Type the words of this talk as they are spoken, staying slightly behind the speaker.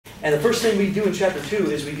And the first thing we do in Chapter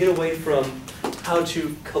 2 is we get away from how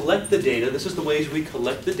to collect the data. This is the ways we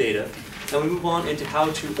collect the data. And we move on into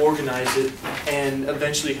how to organize it and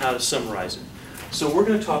eventually how to summarize it. So we're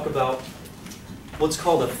going to talk about what's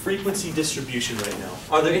called a frequency distribution right now.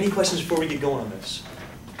 Are there any questions before we get going on this?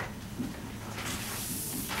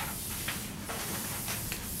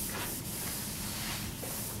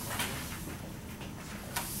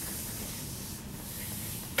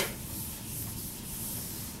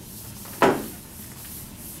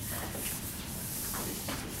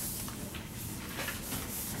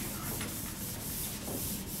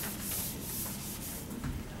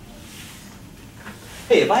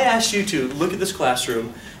 Hey, if I asked you to look at this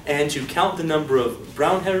classroom and to count the number of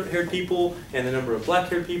brown-haired people and the number of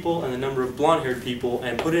black-haired people and the number of blonde-haired people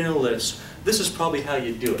and put it in a list, this is probably how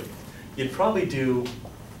you'd do it. You'd probably do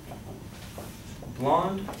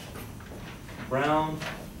blonde, brown,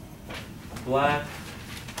 black,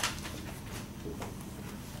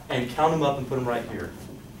 and count them up and put them right here.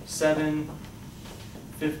 7,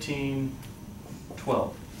 15,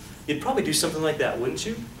 12. You'd probably do something like that, wouldn't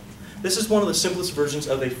you? This is one of the simplest versions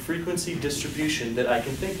of a frequency distribution that I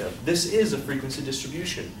can think of. This is a frequency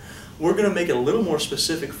distribution. We're going to make it a little more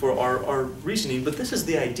specific for our reasoning, but this is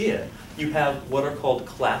the idea. You have what are called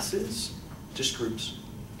classes, just groups,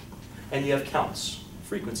 and you have counts,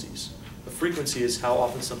 frequencies. A frequency is how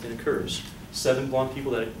often something occurs. 7 blonde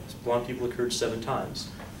people occurred 7 times.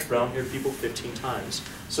 Brown-haired people 15 times.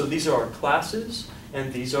 So these are our classes,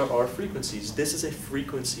 and these are our frequencies. This is a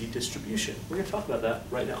frequency distribution. We're going to talk about that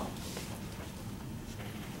right now.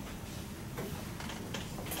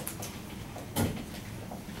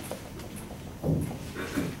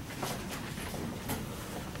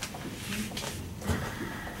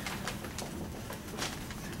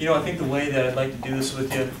 You know, I think the way that I'd like to do this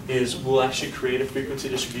with you is we'll actually create a frequency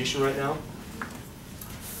distribution right now.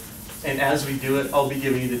 And as we do it, I'll be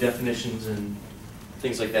giving you the definitions and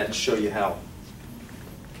things like that to show you how.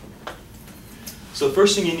 So the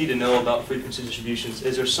first thing you need to know about frequency distributions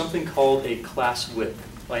is there's something called a class width.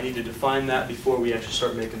 I need to define that before we actually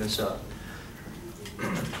start making this up.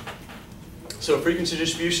 So frequency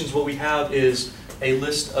distributions, what we have is a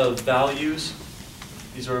list of values.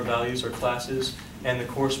 These are our values, our classes, and the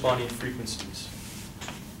corresponding frequencies.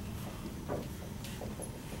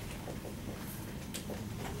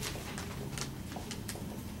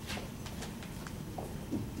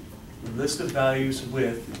 List of values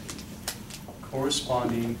with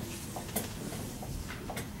corresponding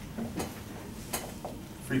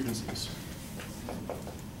frequencies.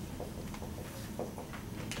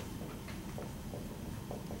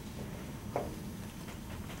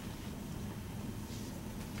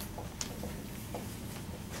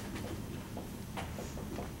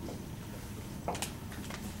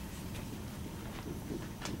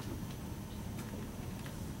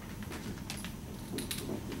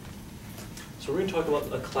 So we're going to talk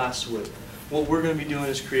about a class width. What we're going to be doing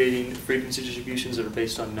is creating frequency distributions that are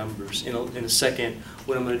based on numbers. In a second,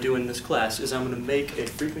 what I'm going to do in this class is I'm going to make a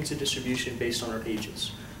frequency distribution based on our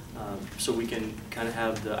ages. So we can kind of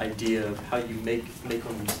have the idea of how you make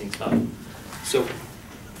one of these things up. So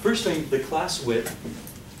first thing, the class width.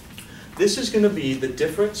 This is going to be the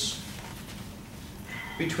difference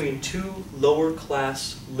between 2 lower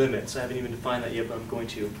class limits. I haven't even defined that yet, but I'm going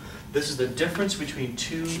to. This is the difference between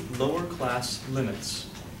 2 lower class limits.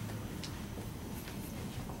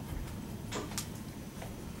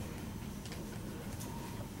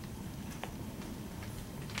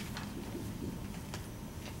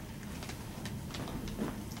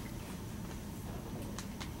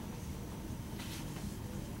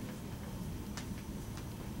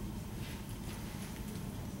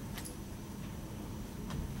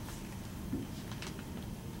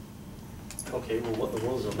 Okay, well, what in the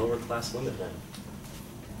world is a lower class limit then?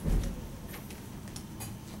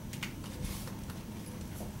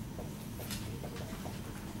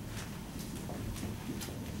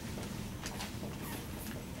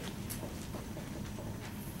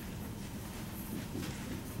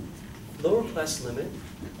 Lower class limit,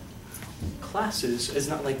 classes is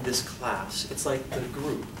not like this class. It's like the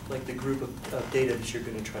group of data that you're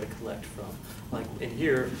going to try to collect from. Like in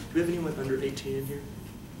here, do we have anyone under 18 in here?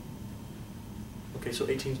 Okay, so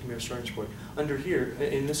 18 is going to be our starting point. Under here,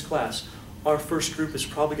 in this class, our first group is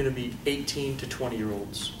probably going to be 18 to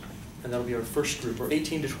 20-year-olds. And that'll be our first group, or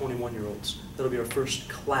 18 to 21-year-olds. That'll be our first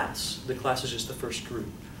class. The class is just the first group,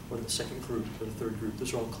 or the second group, or the third group.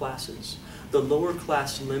 Those are all classes. The lower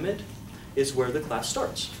class limit is where the class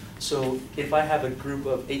starts. So if I have a group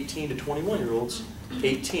of 18 to 21-year-olds,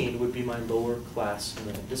 18 would be my lower class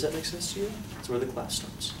limit. Does that make sense to you? That's where the class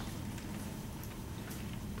starts.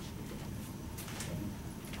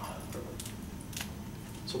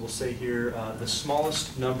 So we'll say here the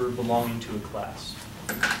smallest number belonging to a class.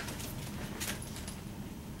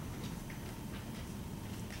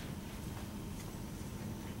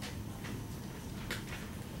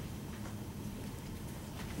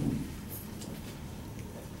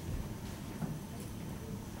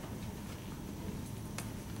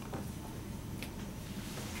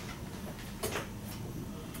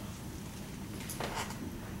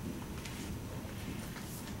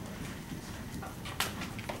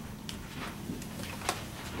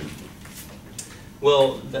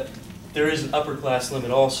 Well, there is an upper class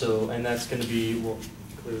limit also, and that's going to be, well,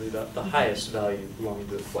 clearly the highest value belonging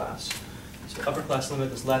to a class. So upper class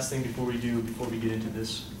limit, this last thing before we get into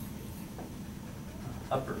this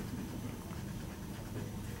upper.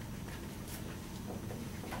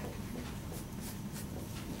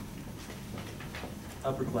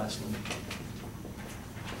 Upper class limit.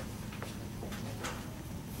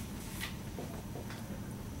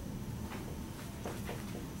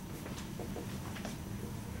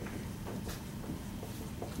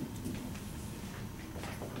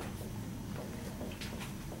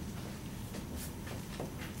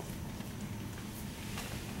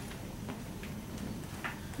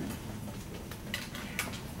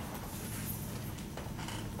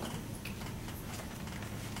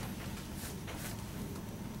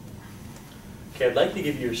 Okay, I'd like to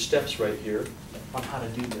give you your steps right here on how to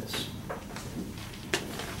do this.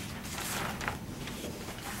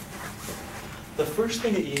 The first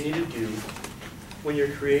thing that you need to do when you're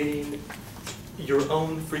creating your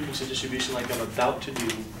own frequency distribution like I'm about to do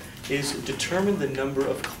is determine the number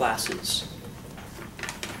of classes.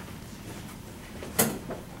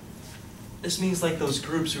 This means like those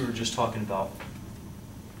groups we were just talking about.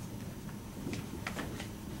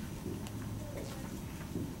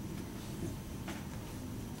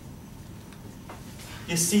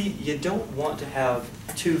 You see, you don't want to have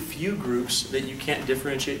too few groups that you can't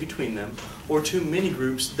differentiate between them, or too many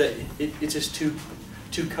groups that it's just too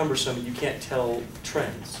cumbersome and you can't tell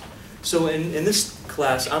trends. So in this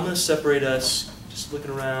class, I'm going to separate us, just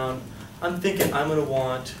looking around, I'm thinking I'm going to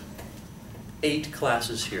want 8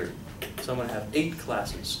 classes here. So I'm going to have 8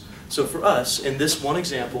 classes. So for us, in this one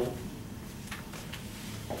example,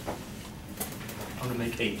 I'm going to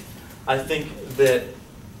make 8. I think that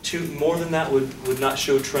more than that would not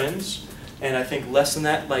show trends, and I think less than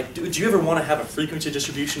that, like, do you ever want to have a frequency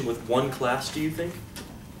distribution with one class, do you think?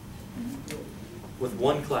 With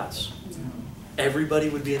one class. Everybody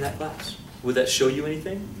would be in that class. Would that show you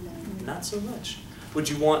anything? Not so much. Would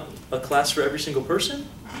you want a class for every single person?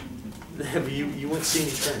 You wouldn't see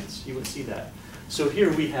any trends. You wouldn't see that. So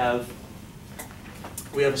here we have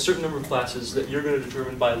a certain number of classes that you're going to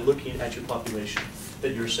determine by looking at your population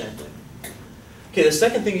that you're sampling. Okay, the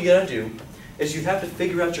second thing you got to do is you have to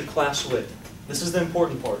figure out your class width. This is the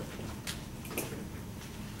important part.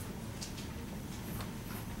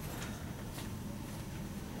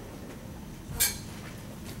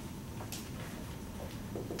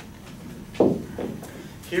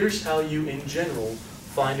 Here's how you, in general,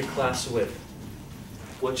 find a class width.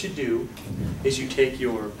 What you do is you take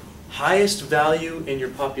your highest value in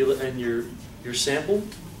your sample,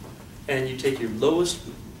 and you take your lowest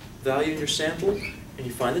value in your sample, and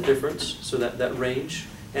you find the difference, so that range,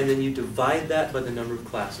 and then you divide that by the number of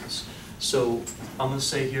classes. So I'm going to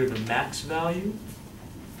say here the max value,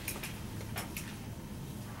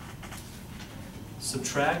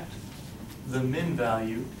 subtract the min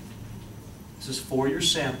value, this is for your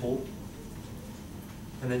sample,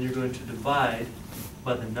 and then you're going to divide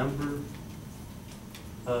by the number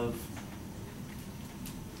of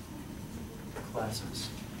classes.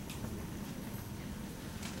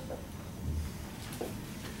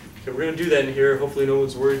 Okay, we're going to do that in here. Hopefully no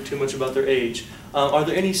one's worried too much about their age. Are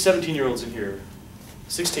there any 17-year-olds in here?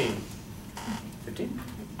 16? 15?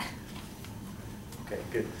 Okay,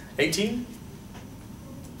 good. 18?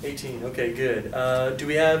 18, okay, good. Do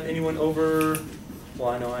we have anyone over, well,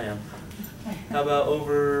 I know I am. How about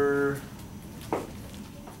over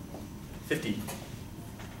 50?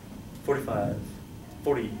 45?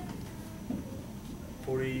 40?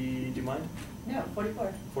 40, do you mind? No,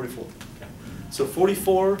 44. 44, okay. So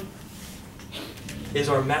 44 is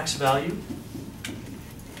our max value.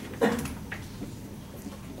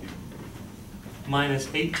 Minus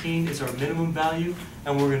 18 is our minimum value.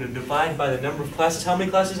 And we're going to divide by the number of classes. How many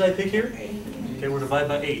classes did I pick here? 8. Okay, we're divided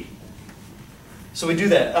by 8. So we do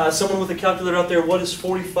that. Someone with a calculator out there, what is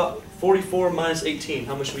 44 minus 18?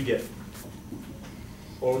 How much do we get?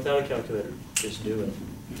 Or without a calculator? Just do it.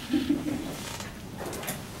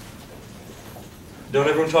 Don't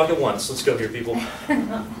everyone talk at once. Let's go here, people.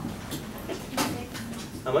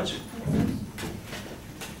 How much?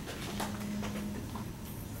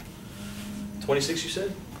 26 you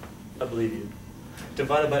said? I believe you.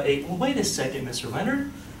 Divided by 8. Well, wait a second, Mr.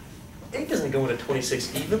 Leonard. 8 doesn't go into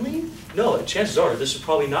 26 evenly. No, chances are this is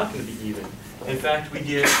probably not going to be even. In fact, we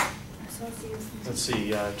get, let's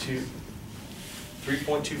see,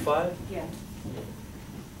 3.25? Yeah.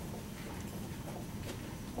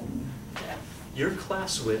 Your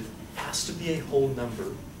class width has to be a whole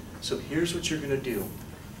number. So here's what you're going to do.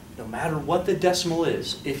 No matter what the decimal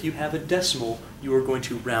is, if you have a decimal, you are going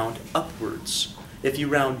to round upwards. If you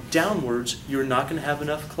round downwards, you're not going to have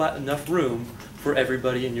enough room for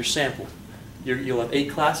everybody in your sample. You'll have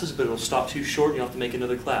 8 classes, but it'll stop too short, you'll have to make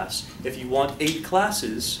another class. If you want 8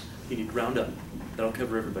 classes, you need to round up. That'll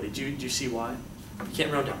cover everybody. Do you see why? You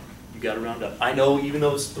can't round down. You got to round up. I know even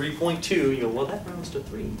though it's 3.2, you go, well, that rounds to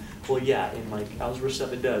 3. Well, yeah, in like Algebra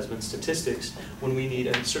 7 does, but in statistics, when we need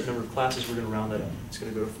a certain number of classes, we're going to round that up. It's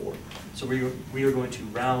going to go to 4. So we are going to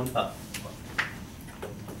round up.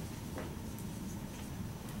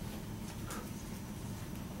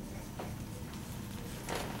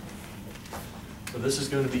 So this is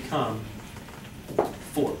going to become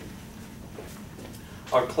 4.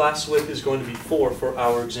 Our class width is going to be 4 for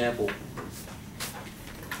our example.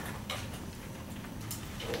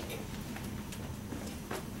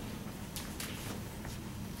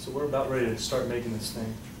 So we're about ready to start making this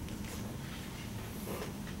thing.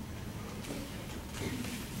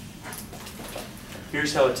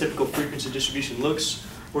 Here's how a typical frequency distribution looks.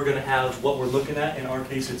 We're going to have what we're looking at. In our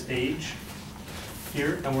case, it's age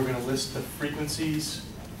here, and we're going to list the frequencies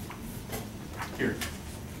here.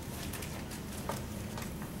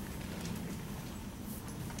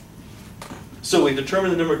 So we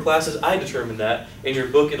determine the number of classes. I determined that. In your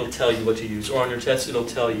book, it'll tell you what to use. Or on your test, it'll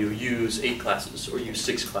tell you use 8 classes or use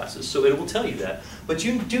 6 classes. So it will tell you that. But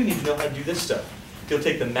you do need to know how to do this stuff. You'll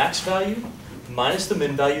take the max value minus the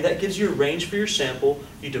min value. That gives you a range for your sample.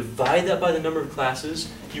 You divide that by the number of classes.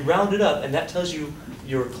 You round it up, and that tells you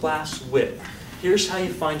your class width. Here's how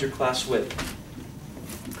you find your class width.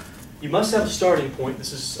 You must have a starting point.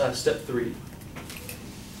 This is step 3.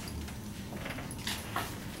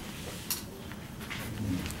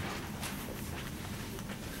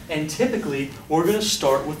 And typically, we're going to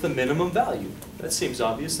start with the minimum value. That seems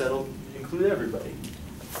obvious. That'll include everybody.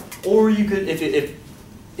 Or you could,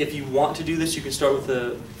 if you want to do this, you can start with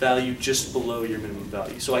a value just below your minimum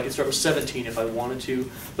value. So I could start with 17 if I wanted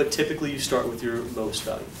to, but typically you start with your lowest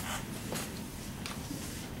value.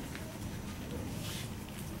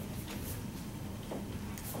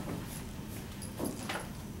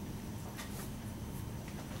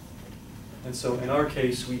 And so in our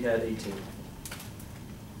case, we had 18.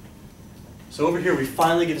 So over here, we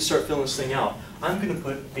finally get to start filling this thing out. I'm going to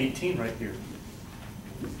put 18 right here.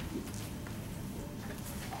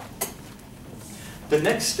 The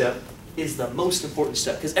next step is the most important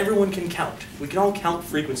step, because everyone can count. We can all count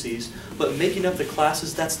frequencies, but making up the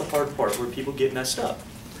classes, that's the hard part where people get messed up.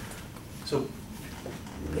 So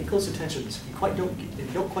pay close attention to this. If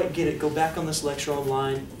you don't quite get it, go back on this lecture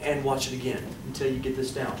online and watch it again until you get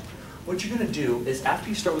this down. What you're going to do is after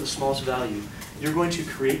you start with the smallest value, you're going to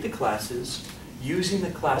create the classes using the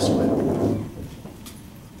class width.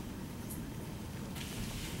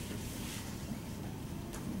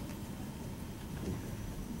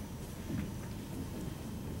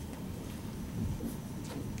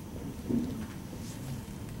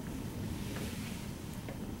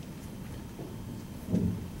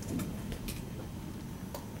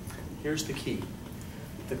 Here's the key.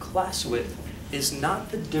 The class width is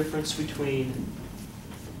not the difference between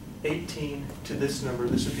 18 to this number.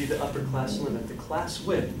 This would be the upper class limit. The class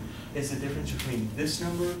width is the difference between this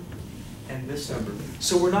number and this number.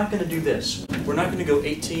 So we're not going to do this. We're not going to go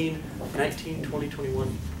 18, 19, 20,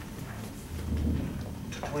 21,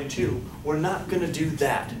 22. We're not going to do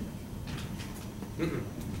that.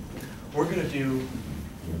 We're going to do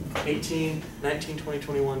 18, 19, 20,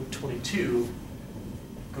 21, 22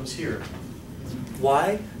 goes here.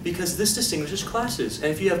 Why? Because this distinguishes classes.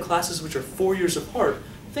 And if you have classes which are 4 years apart,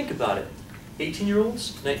 think about it.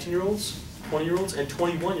 18-year-olds, 19-year-olds, 20-year-olds, and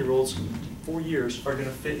 21-year-olds, 4 years, are going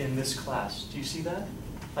to fit in this class. Do you see that?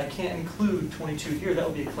 I can't include 22 here. That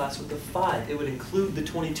would be a class with a 5. It would include the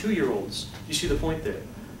 22-year-olds. Do you see the point there?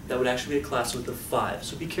 That would actually be a class with a 5.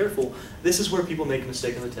 So be careful. This is where people make a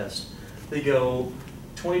mistake on the test. They go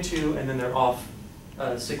 22, and then they're off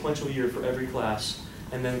a sequential year for every class.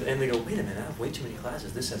 And they go, wait a minute, I have way too many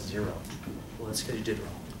classes. This has 0. Well, that's because you did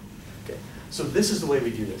wrong. Okay. So this is the way we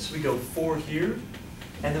do this. We go 4 here,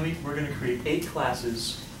 and then we're going to create 8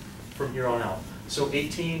 classes from here on out. So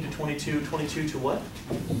 18 to 22, 22 to what?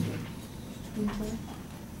 20.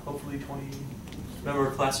 Hopefully 20. Remember,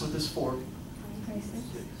 our class width is 4. 26.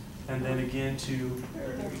 And then again to,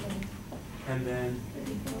 and then,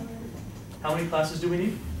 how many classes do we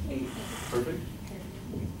need? 8. Perfect.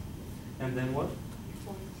 And then what?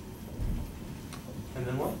 And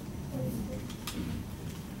then what?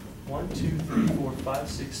 1, 2, 3, 4, 5,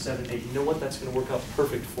 6, 7, 8. You know what? That's going to work out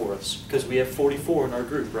perfect for us because we have 44 in our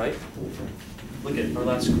group, right? Look at our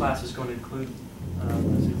last class is going to include,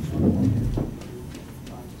 let's see, 1, 2,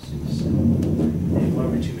 5, 6, 7, 8. Why are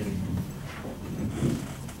we too many?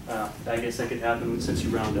 I guess that could happen since you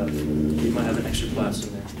round up. You might have an extra class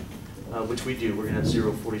in there, which we do. We're going to have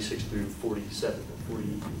 0, 46 through 47,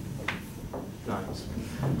 49.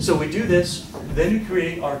 So we do this, then we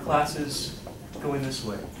create our classes going this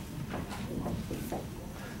way.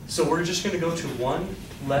 So we're just going to go to 1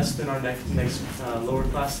 less than our next lower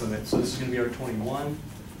class limit. So this is going to be our 21,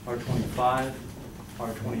 our 25,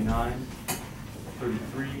 our 29,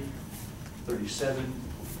 33, 37,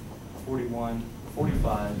 41,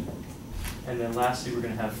 45, and then lastly we're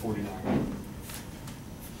going to have 49.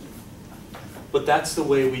 But that's the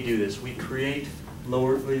way we do this. We create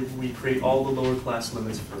all the lower class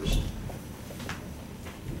limits first.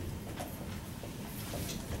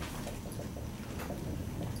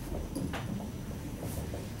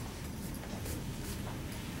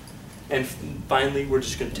 And finally, we're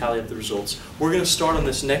just going to tally up the results. We're going to start on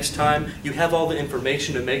this next time. You have all the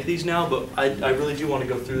information to make these now, but I really do want to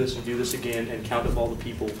go through this and do this again and count up all the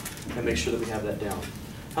people and make sure that we have that down.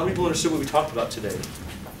 How many people understood what we talked about today?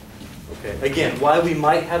 Okay. Again, why we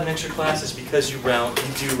might have an extra class is because you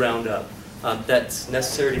do round up. That's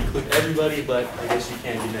necessary to include everybody, but I guess you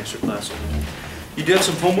can get an extra class on that. You do have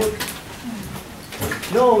some homework?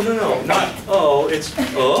 No, not,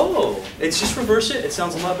 it's just reverse it. It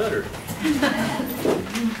sounds a lot better.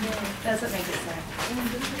 Doesn't make it sound.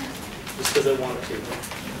 Just because I want it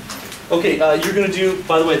to. Okay, you're going to do,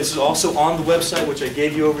 by the way, this is also on the website, which I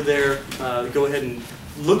gave you over there. Go ahead and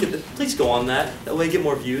look at it. Please go on that. That way you get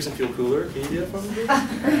more views and feel cooler. Can you do that for me?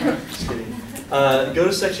 Just kidding. Go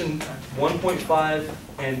to section 1.5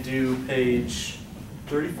 and do page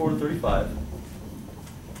 34 to 35.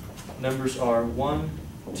 Numbers are 1,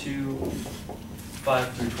 2,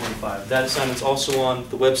 5 through 25. That assignment's also on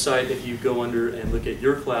the website. If you go under and look at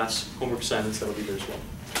your class homework assignments, that'll be there as well.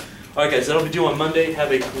 All right, guys, that'll be due on Monday.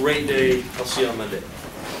 Have a great day. I'll see you on Monday.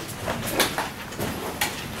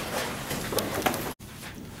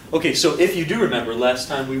 Okay, so if you do remember, last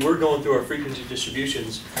time we were going through our frequency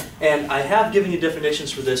distributions, and I have given you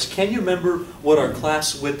definitions for this. Can you remember what our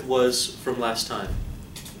class width was from last time?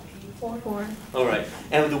 4. All right,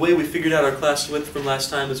 and the way we figured out our class width from last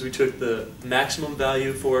time is we took the maximum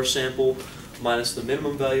value for our sample minus the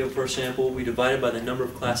minimum value of our sample. We divided by the number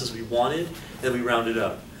of classes we wanted, and then we rounded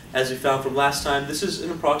up. As we found from last time, this is an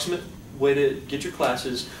approximate way to get your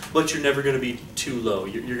classes, but you're never going to be too low.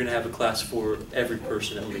 You're going to have a class for every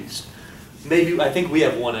person at least. Maybe, I think we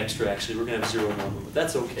have 1 extra actually. We're going to have 0 and 1, but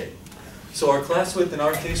that's okay. So our class width in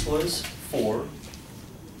our case was 4.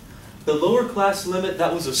 The lower class limit,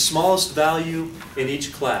 that was the smallest value in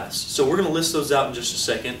each class. So we're going to list those out in just a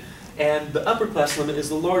second. And the upper class limit is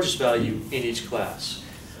the largest value in each class.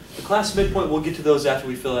 The class midpoint, we'll get to those after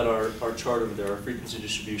we fill out our chart over there, our frequency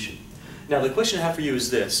distribution. Now the question I have for you is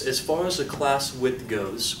this. As far as the class width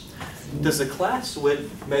goes, does the class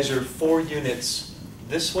width measure 4 units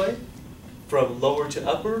this way, from lower to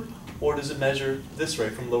upper, or does it measure this way,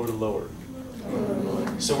 from lower to lower?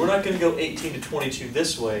 So we're not going to go 18 to 22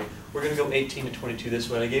 this way. We're going to go 18 to 22 this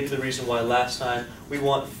way. And I gave you the reason why last time. We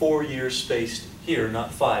want 4 years spaced here,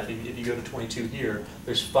 not 5. If you go to 22 here,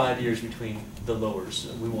 there's 5 years between the lowers.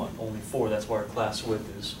 We want only 4. That's why our class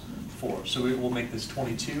width is 4. So we'll make this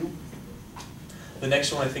 22. The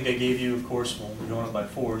next one I think I gave you, of course, well, we're going up by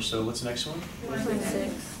 4. So what's the next one?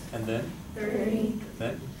 26. And then? 30.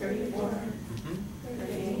 Then? 34.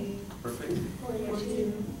 38. Perfect.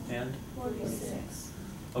 42. And? 46.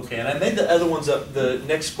 Okay, and I made the other ones up, the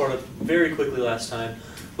next part up very quickly last time.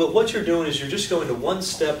 But what you're doing is you're just going to 1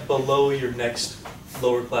 step below your next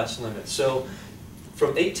lower class limit. So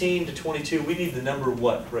from 18 to 22, we need the number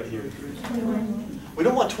what right here? 21. We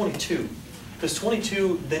don't want 22. Because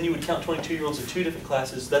 22, then you would count 22-year-olds in 2 different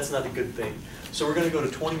classes. That's not a good thing. So we're going to go to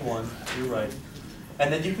 21. You're right.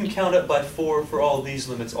 And then you can count up by 4 for all of these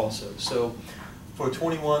limits also. So for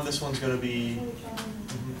 21, this one's going to be,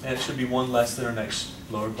 and it should be 1 less than our next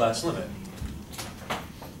lower class limit.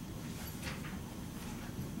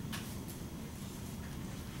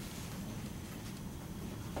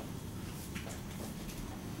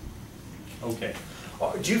 Okay.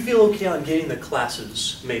 Do you feel okay on getting the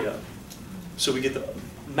classes made up? So we get the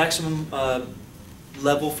maximum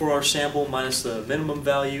level for our sample minus the minimum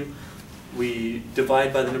value. We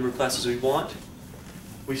divide by the number of classes we want.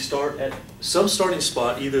 We start at some starting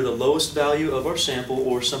spot, either the lowest value of our sample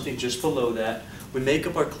or something just below that. We make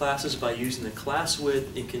up our classes by using the class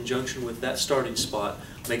width in conjunction with that starting spot.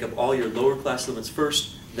 Make up all your lower class limits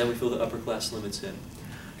first, then we fill the upper class limits in.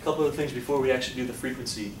 A couple of things before we actually do the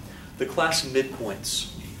frequency. The class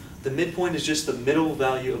midpoints. The midpoint is just the middle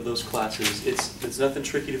value of those classes. It's nothing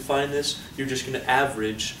tricky to find this. You're just going to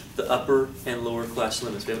average the upper and lower class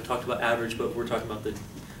limits. We haven't talked about average, but we're talking about the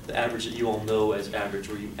average that you all know as average,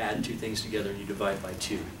 where you add two things together and you divide by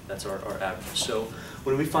 2. That's our average. So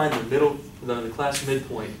when we find the class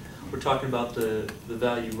midpoint, we're talking about the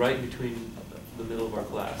value right in between the middle of our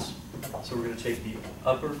class. So we're going to take the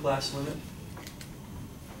upper class limit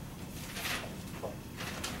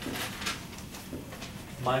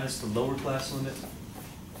minus the lower class limit.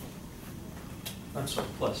 I'm sorry,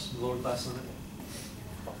 plus the lower class limit.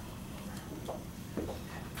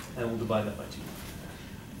 And we'll divide that by 2.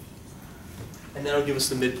 And that'll give us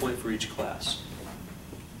the midpoint for each class.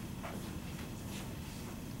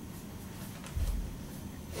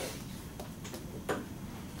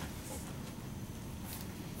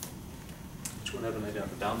 Which one haven't I done?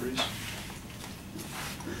 The boundaries?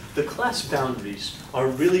 The class boundaries are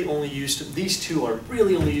really only used to, these two are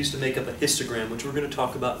really only used to make up a histogram, which we're going to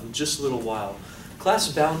talk about in just a little while. Class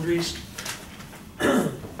boundaries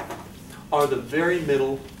are the very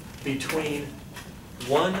middle between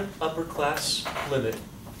one upper class limit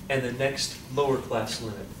and the next lower class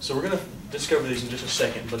limit. So we're going to discover these in just a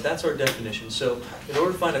second, but that's our definition. So in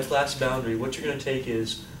order to find a class boundary, what you're going to take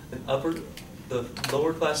is the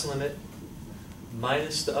lower class limit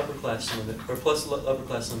minus the upper class limit, or plus the upper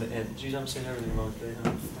class limit, and geez, I'm saying everything wrong today,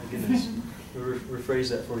 huh? My goodness. We'll rephrase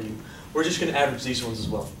that for you. We're just going to average these ones as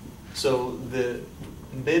well. So the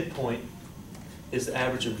midpoint is the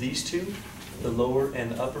average of these two, the lower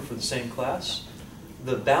and the upper for the same class.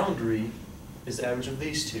 The boundary is the average of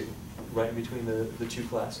these two, right in between the two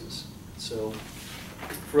classes. So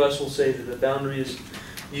for us, we'll say that the boundary is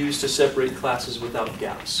used to separate classes without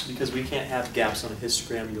gaps, because we can't have gaps on a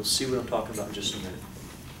histogram. You'll see what I'm talking about in just a minute.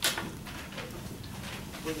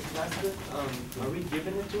 With the class width, are we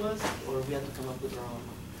giving it to us, or we have to come up with our own?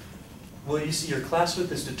 Well, you see, your class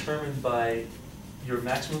width is determined by your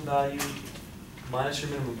maximum value minus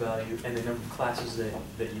your minimum value and the number of classes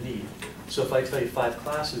that you need. So if I tell you 5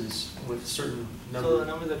 classes with a certain number... So the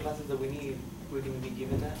number of classes that we need, we're going to be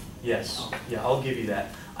given that? Yes. Oh. Yeah, I'll give you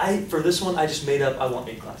that. For this one, I just made up, I want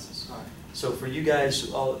 8 classes. All right. So for you guys,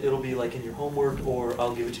 it'll be like in your homework, or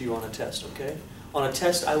I'll give it to you on a test, okay? On a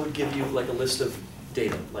test, I would give you like a list of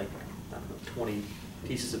data, like, I don't know, 20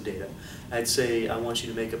 pieces of data. I'd say I want you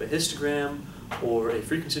to make up a histogram or a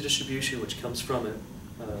frequency distribution, which comes from it.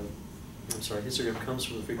 Histogram comes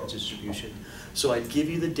from the frequency distribution. So I'd give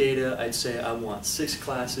you the data, I'd say I want 6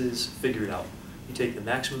 classes, figure it out. You take the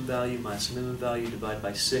maximum value minus the minimum value, divide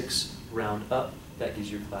by 6, round up, that gives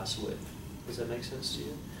you your class width. Does that make sense to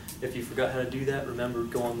you? If you forgot how to do that, remember,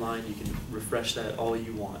 go online, you can refresh that all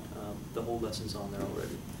you want. The whole lesson's on there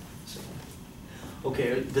already. So,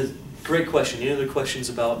 okay, great question. Any other questions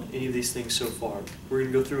about any of these things so far? We're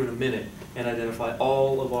going to go through in a minute and identify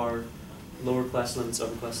all of our lower class limits,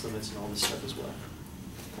 upper class limits, and all this stuff as well.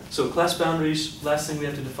 So class boundaries, last thing we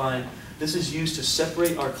have to define, this is used to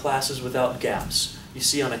separate our classes without gaps. You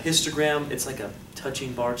see on a histogram, it's like a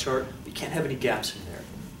touching bar chart. You can't have any gaps in there.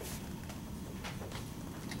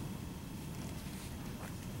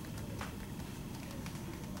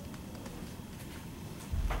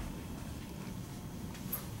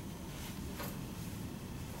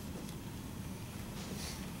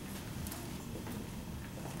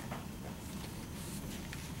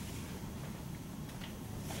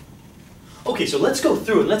 Okay, so let's go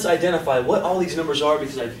through and let's identify what all these numbers are,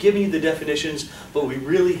 because I've given you the definitions, but we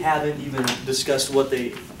really haven't even discussed what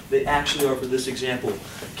they actually are for this example.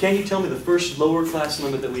 Can you tell me the first lower class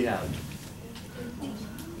limit that we have?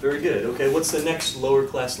 Very good. Okay, what's the next lower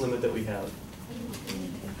class limit that we have?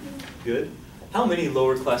 Good. How many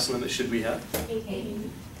lower class limits should we have? 8.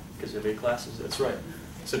 Because we have 8 classes, that's right.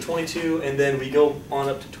 So 22, and then we go on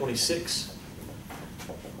up to 26.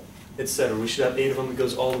 Etc. We should have 8 of them. It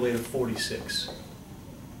goes all the way to 46.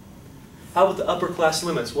 How about the upper class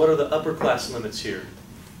limits? What are the upper class limits here?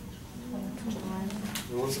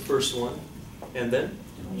 21's the first one. And then?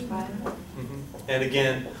 25. And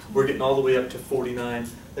again, we're getting all the way up to 49.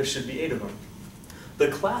 There should be 8 of them. The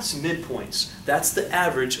class midpoints, that's the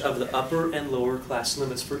average of the upper and lower class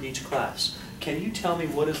limits for each class. Can you tell me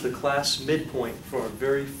what is the class midpoint for our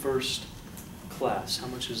very first class? How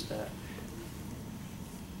much is that?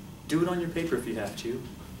 Do it on your paper if you have to.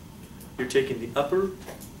 You're taking the upper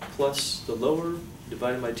plus the lower,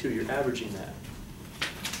 dividing by 2. You're averaging that.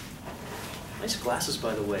 Nice glasses,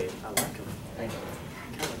 by the way. I like them. Thank you.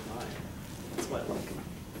 Kind of like mine. That's why I like them.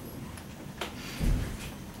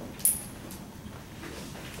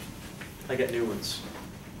 I got new ones.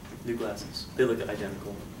 New glasses. They look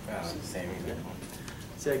identical. Same either.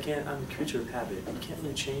 See, I'm a creature of habit. You can't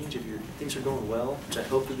really change if things are going well, which I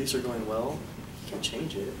hope that these are going well. You can't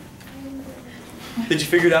change it. Did you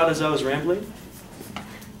figure it out as I was rambling?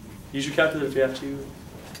 Use your calculator if you have to.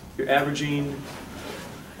 You're averaging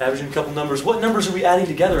a couple numbers. What numbers are we adding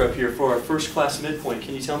together up here for our first class midpoint?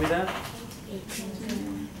 Can you tell me that?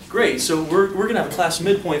 18. Great, so we're going to have a class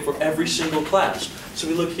midpoint for every single class. So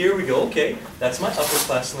we look here, we go, okay, that's my upper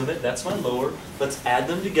class limit, that's my lower. Let's add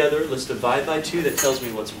them together, let's divide by 2. That tells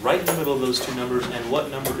me what's right in the middle of those two numbers, and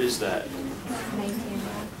what number is that? 19.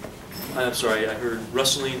 I'm sorry, I heard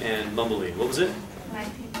rustling and mumbling. What was it?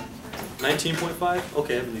 19. 19.5?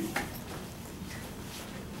 Okay, I believe.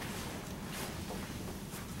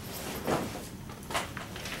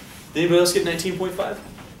 Did anybody else get 19.5?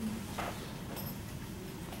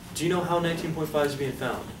 Do you know how 19.5 is being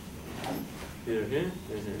found? Either here,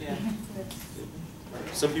 or here. Yeah.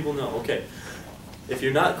 Some people know, okay. If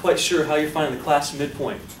you're not quite sure how you're finding the class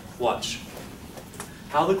midpoint, watch.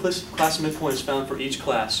 How the class midpoint is found for each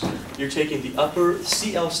class, you're taking the upper,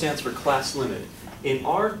 CL stands for class limit. In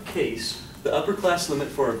our case, the upper class limit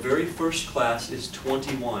for our very first class is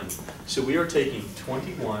 21. So we are taking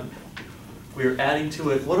 21, we are adding to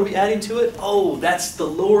it, what are we adding to it? Oh, that's the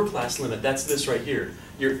lower class limit, that's this right here.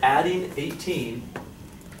 You're adding 18,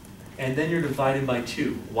 and then you're dividing by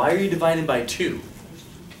 2. Why are you dividing by 2?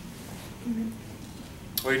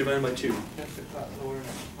 Why are you dividing by 2? That's the lower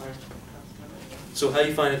class. So how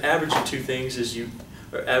you find an average of two things is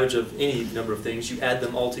or average of any number of things, you add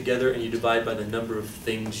them all together and you divide by the number of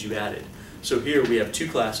things you added. So here we have 2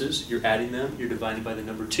 classes, you're adding them, you're dividing by the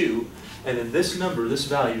number 2, and then this number, this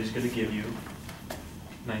value is going to give you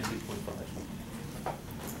 19.5.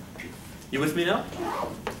 You with me now?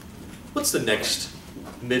 What's the next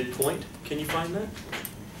midpoint? Can you find that?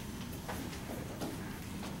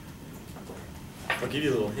 I'll give you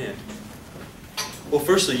a little hint. Well,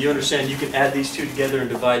 firstly, you understand you can add these two together and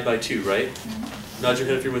divide by 2, right? Nod your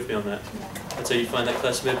head if you're with me on that. That's how you find that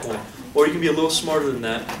class midpoint. Or you can be a little smarter than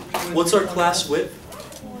that. What's our class width?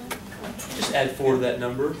 Just add 4 to that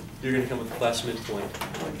number. You're going to come with the class midpoint.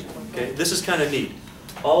 Okay, this is kind of neat.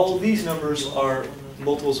 All these numbers are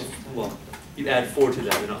multiples of, well, you add 4 to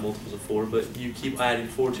that. They're not multiples of 4, but you keep adding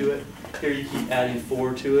 4 to it. Here you keep adding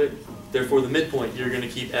 4 to it. Therefore, the midpoint, you're going to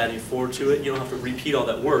keep adding 4 to it. You don't have to repeat all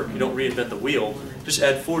that work. You don't reinvent the wheel. Just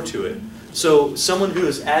add 4 to it. So someone who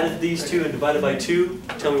has added these two and divided by 2,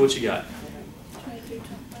 tell me what you got.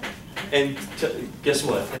 23.5. And guess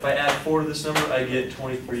what? If I add 4 to this number, I get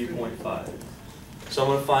 23.5. So I'm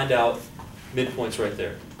going to find out midpoints right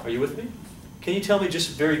there. Are you with me? Can you tell me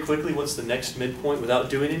just very quickly what's the next midpoint without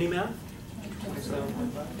doing any math?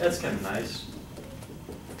 That's kind of nice.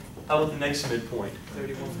 How about the next midpoint?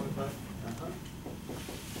 31.5.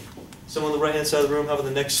 Someone on the right-hand side of the room, how about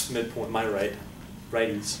the next midpoint? My right.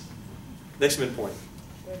 Righties. Next midpoint.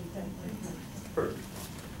 Perfect.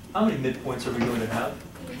 How many midpoints are we going to have?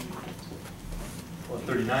 Well,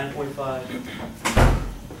 39.5.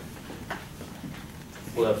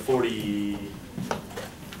 We'll have 40.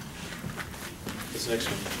 What's the next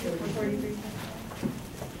one?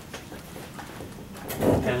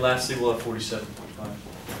 43. And lastly, we'll have 47.5.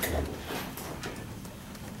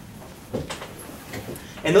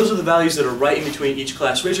 And those are the values that are right in between each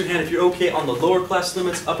class. Raise your hand if you're okay on the lower class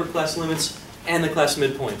limits, upper class limits, and the class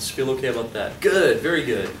midpoints. Feel okay about that? Good, very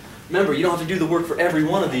good. Remember, you don't have to do the work for every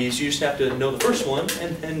one of these. You just have to know the first one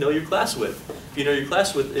and know your class width. If you know your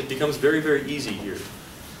class width, it becomes very, very easy here.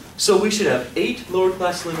 So we should have 8 lower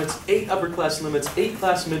class limits, 8 upper class limits, 8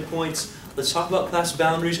 class midpoints. Let's talk about class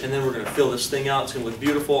boundaries, and then we're going to fill this thing out. It's going to look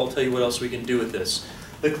beautiful. I'll tell you what else we can do with this.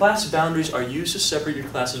 The class boundaries are used to separate your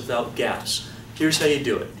classes without gaps. Here's how you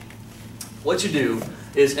do it. What you do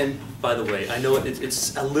is, and by the way, I know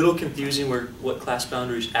it's a little confusing what class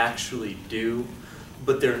boundaries actually do,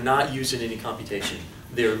 but they're not used in any computation.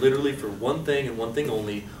 They're literally for one thing and one thing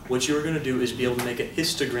only. What you're going to do is be able to make a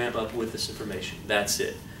histogram up with this information. That's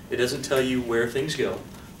it. It doesn't tell you where things go,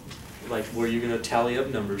 like where you're going to tally up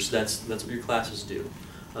numbers. That's what your classes do.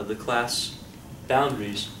 The class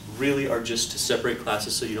boundaries really are just to separate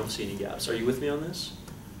classes so you don't see any gaps. Are you with me on this?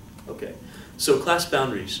 Okay. So class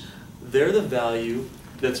boundaries, they're the value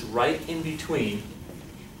that's right in between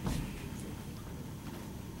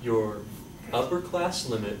your upper class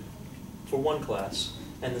limit for one class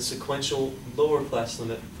and the sequential lower class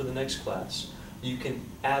limit for the next class. You can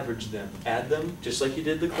average them, add them, just like you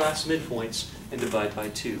did the class midpoints, and divide by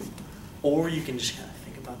 2. Or you can just kind of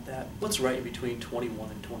think about that. What's right in between 21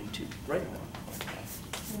 and 22? Right?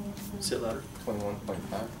 Say it louder. 21.5.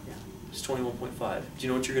 Yeah, it's 21.5. Do you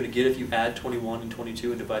know what you're going to get if you add 21 and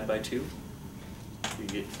 22 and divide by 2? You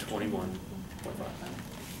get 21.5.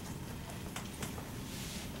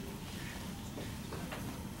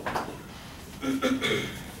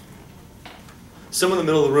 Someone in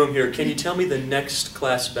the middle of the room here, can you tell me the next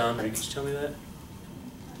class boundary? Can you tell me that?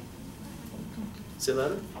 Say it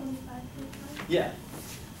louder. Yeah.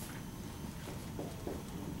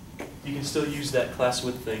 You can still use that class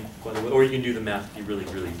width thing, by the way, or you can do the math if you really,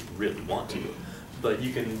 really, really want to. But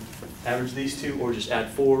you can average these two, or just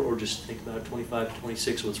add 4, or just think about it, 25 to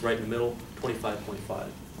 26, what's right in the middle, 25.5.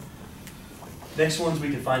 Next ones, we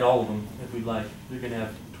can find all of them if we'd like. You're going to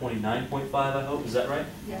have 29.5, I hope. Is that right?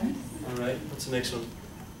 Yes. All right. What's the next one?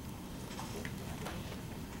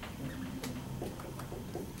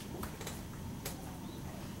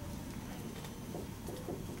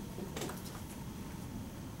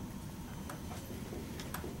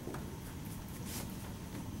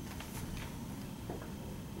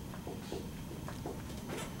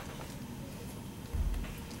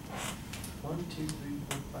 One, two, three,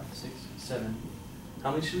 four, five, 6, 7. How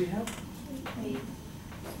many should we have? 8.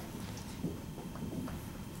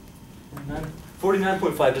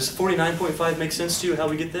 49.5. Does 49.5 make sense to you, how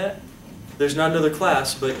we get that? There's not another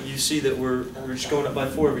class, but you see that we're just going up by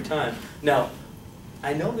 4 every time. Now,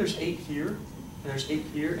 I know there's 8 here, and there's 8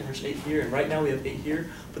 here, and there's 8 here, and right now we have 8 here,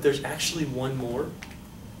 but there's actually one more.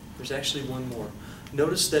 There's actually one more.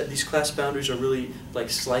 Notice that these class boundaries are really like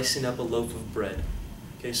slicing up a loaf of bread.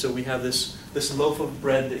 Okay, so we have this loaf of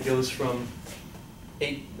bread that goes from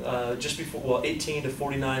 18 to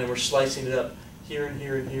 49, and we're slicing it up here and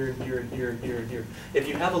here and here and here and here and here and here. If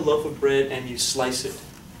you have a loaf of bread and you slice it,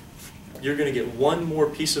 you're going to get one more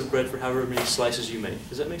piece of bread for however many slices you make.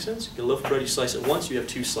 Does that make sense? You get a loaf of bread, you slice it once, you have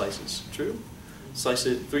 2 slices. True? Slice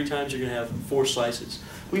it 3 times, you're going to have 4 slices.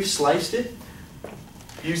 We've sliced it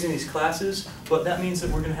using these classes, but that means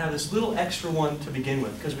that we're going to have this little extra one to begin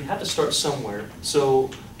with, because we have to start somewhere.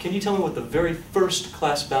 So can you tell me what the very first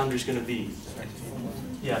class boundary is going to be?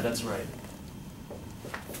 Yeah, that's right.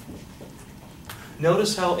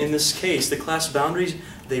 Notice how in this case, the class boundaries,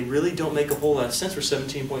 they really don't make a whole lot of sense for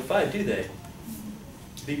 17.5, do they?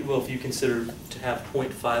 Well, if you consider to have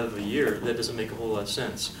 0.5 of a year, that doesn't make a whole lot of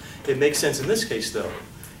sense. It makes sense in this case, though.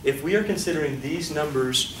 If we are considering these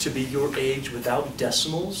numbers to be your age without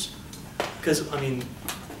decimals, because, I mean,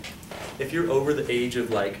 if you're over the age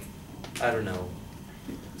of, like, I don't know,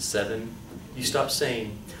 7, you stop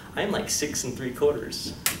saying, I'm like 6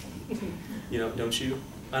 3/4. You know, don't you?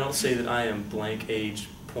 I don't say that I am blank age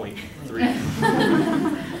 0.3.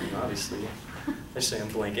 Obviously, I say I'm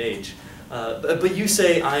blank age. But you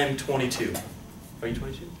say I am 22. Are you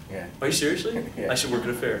 22? Yeah. Are you seriously? Yeah. I should work at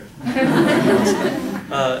a fair.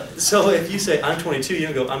 So if you say I'm 22, you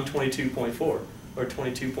don't go I'm 22.4 or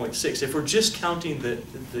 22.6. If we're just counting the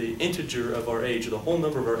integer of our age, or the whole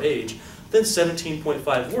number of our age, then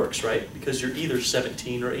 17.5 works, right? Because you're either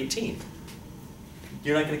 17 or 18.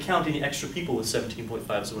 You're not going to count any extra people with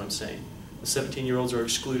 17.5 is what I'm saying. The 17-year-olds are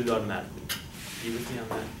excluded automatically. You with me on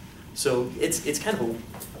that? So it's kind of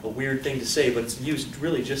a weird thing to say, but it's used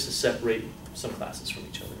really just to separate some classes from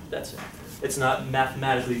each other. That's it. It's not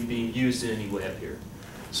mathematically being used in any way up here.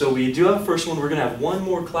 So we do have a first one. We're going to have one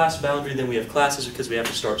more class boundary than we have classes, because we have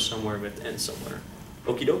to start somewhere and we have to end somewhere.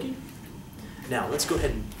 Okie dokie? Now let's go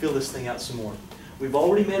ahead and fill this thing out some more. We've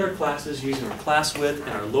already made our classes using our class width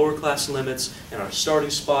and our lower class limits and our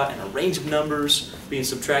starting spot and our range of numbers being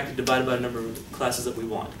subtracted divided by the number of classes that we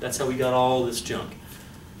want. That's how we got all this junk.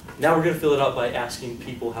 Now we're going to fill it out by asking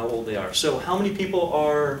people how old they are. So how many people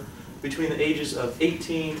are between the ages of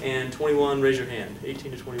 18 and 21? Raise your hand.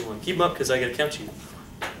 18 to 21. Keep them up because I got to count you.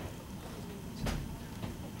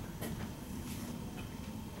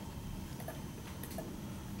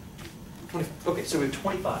 Okay, so we have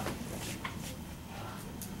 25.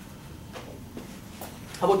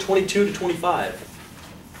 How about 22 to 25?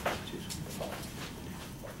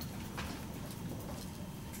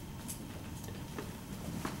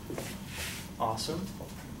 Awesome.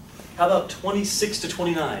 How about 26 to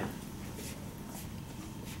 29?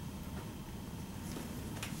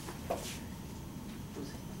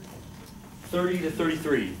 (30 to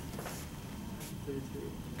 33).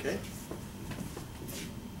 Okay.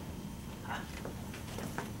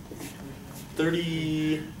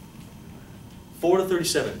 34 to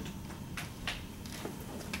 37.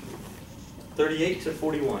 38 to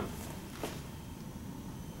 41.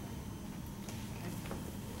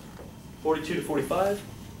 42 to 45.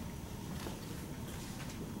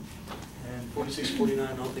 And 46, 49,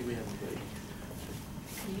 I don't think we have anybody.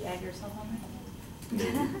 Can you add yourself on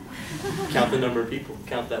Count the number of people,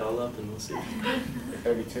 count that all up and we'll see.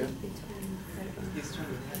 32? He's trying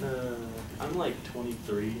to. I'm like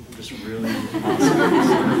 23, I'm just really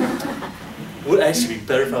awesome. Would actually be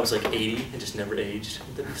better if I was like 80 and just never aged.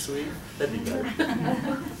 Would that be sweet? That'd be better.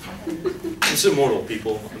 It's immortal,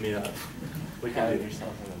 people. I mean, we can Count do.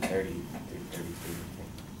 yourself in the 30, 33.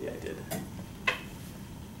 Yeah, I did.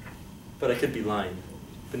 But I could be lying.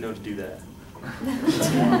 Been known to do that.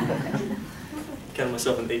 Counted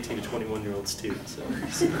myself in 18 to 21-year-olds too. So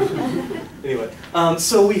anyway,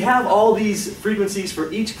 so we have all these frequencies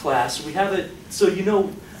for each class. We have it so you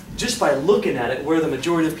know just by looking at it where the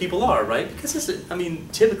majority of people are, right? Because this is, I mean,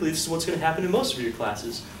 typically this is what's going to happen in most of your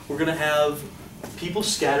classes. We're going to have people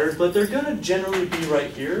scattered, but they're going to generally be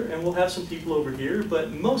right here, and we'll have some people over here,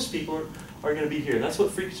 but most people are going to be here. And that's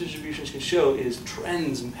what frequency distributions can show, is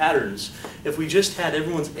trends and patterns. If we just had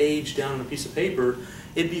everyone's age down on a piece of paper,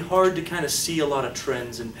 it'd be hard to kind of see a lot of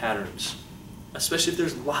trends and patterns, especially if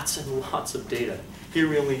there's lots and lots of data. Here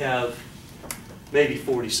we only have maybe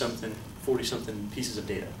 40-something pieces of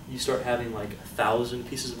data. You start having like 1,000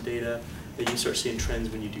 pieces of data, then you start seeing trends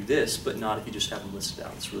when you do this, but not if you just have them listed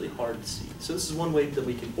out. It's really hard to see. So this is one way that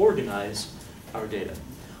we can organize our data.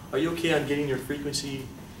 Are you okay on getting your frequency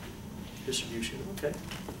distribution? Okay.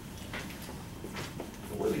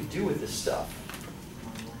 What do we do with this stuff?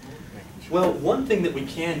 Well, one thing that we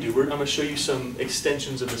can do, I'm going to show you some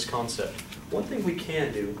extensions of this concept. One thing we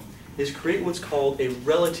can do is create what's called a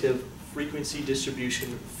relative frequency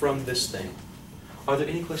distribution from this thing. Are there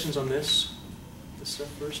any questions on this? This stuff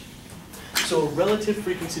first? So a relative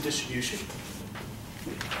frequency distribution.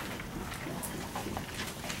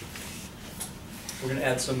 We're going to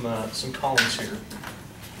add some columns here.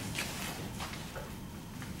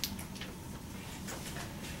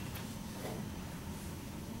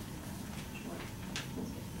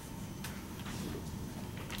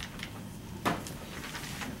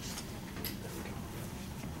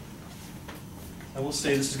 I will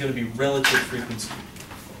say this is going to be relative frequency.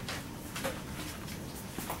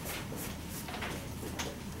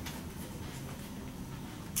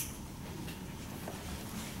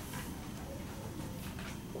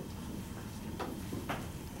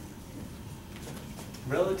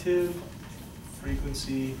 Relative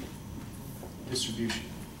frequency distribution.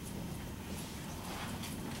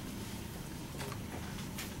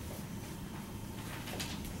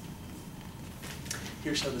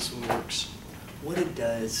 Here's how this one works. What it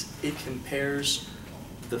does, it compares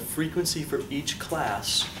the frequency for each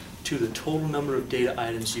class to the total number of data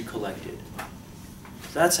items you collected.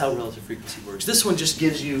 So that's how relative frequency works. This one just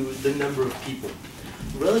gives you the number of people.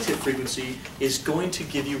 Relative frequency is going to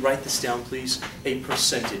give you, write this down please, a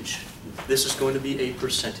percentage. This is going to be a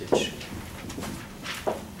percentage.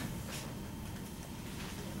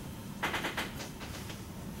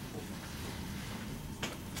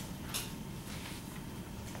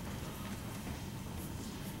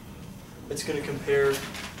 It's going to compare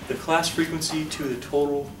the class frequency to the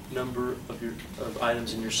total number of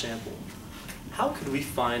items in your sample. How could we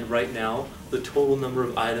find right now the total number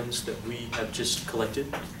of items that we have just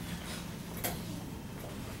collected?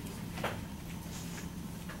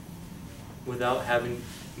 Without having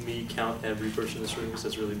me count every person in this room, because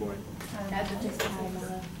that's really boring.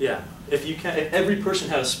 Yeah, if every person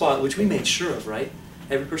had a spot, which we made sure of, right?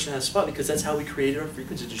 Every person has a spot because that's how we created our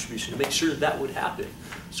frequency distribution, to make sure that would happen.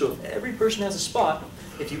 So if every person has a spot,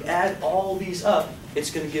 if you add all these up, it's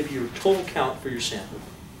going to give you your total count for your sample.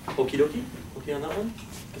 Okie dokie? Okay on that one?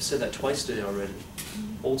 I've said that twice today already.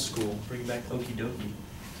 Old school, bring back okie dokie.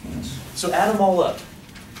 So add them all up.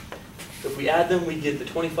 If we add them, we get the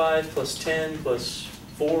 25 plus 10 plus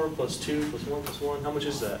 4 plus 2 plus 1 plus 1. How much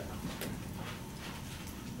is that?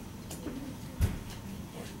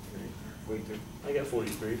 43. I got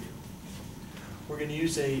 43. We're going to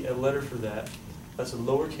use a letter for that. That's a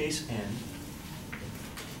lowercase n.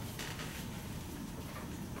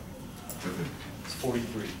 It's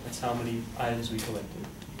 43. That's how many items we collected.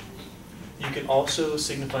 You can also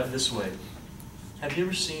signify it this way. Have you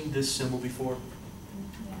ever seen this symbol before?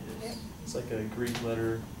 Yeah. It's like a Greek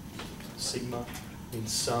letter, sigma,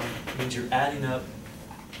 means sum. It means you're adding up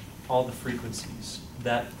all the frequencies.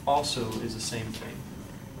 That also is the same thing.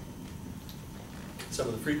 Some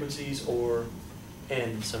of the frequencies, or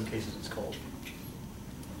n in some cases it's called.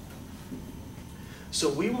 So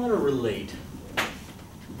we want to relate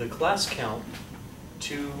the class count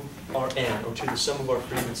to our n, or to the sum of our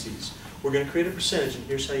frequencies. We're going to create a percentage, and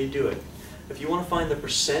here's how you do it. If you want to find the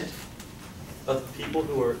percent of people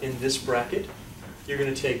who are in this bracket, you're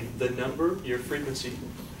going to take the number, your frequency,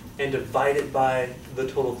 and divide it by the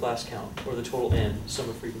total class count, or the total n, sum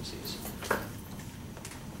of frequencies.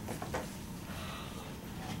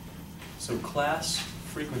 So class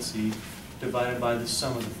frequency divided by the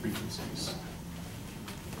sum of the frequencies.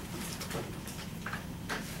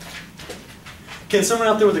 Can someone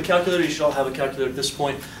out there with a calculator, you should all have a calculator at this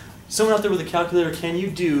point, someone out there with a calculator, can you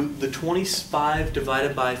do the 25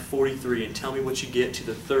 divided by 43 and tell me what you get to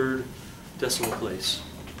the third decimal place?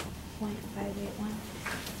 0.581.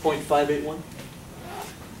 0.581?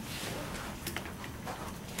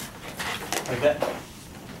 Like that?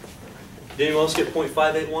 Did anyone else get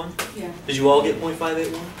 0.581? Yeah. Did you all get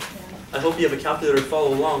 0.581? Yeah. I hope you have a calculator to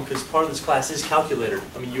follow along, because part of this class is calculator.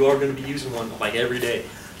 I mean, you are going to be using one like every day.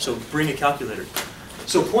 So bring a calculator.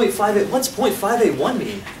 So 0.58, what's 0.581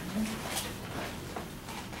 mean?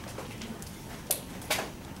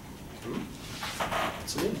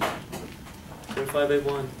 What's it mean?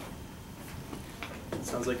 0.581.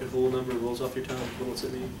 Sounds like a cool number, rolls off your tongue. But what's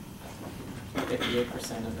it mean?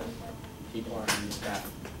 58% of the people are in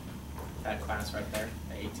that class right there,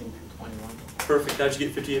 the 18 through 21. Perfect. How'd you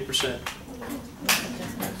get 58%?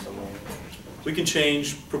 We can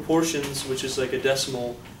change proportions, which is like a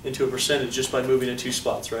decimal, into a percentage just by moving it 2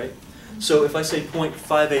 spots, right? So if I say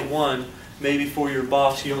 0.581, maybe for your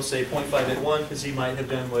boss you don't say 0.581 because he might have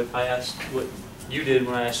done what you did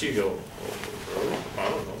when I asked you to go, I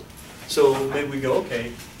don't know. So maybe we go,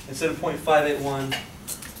 okay, instead of 0.581,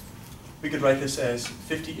 we could write this as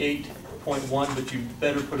 58.1, but you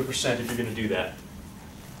better put a percent if you're going to do that.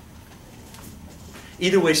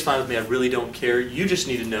 Either way is fine with me, I really don't care. You just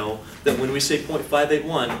need to know that when we say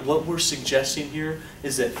 0.581, what we're suggesting here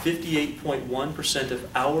is that 58.1% of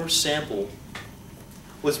our sample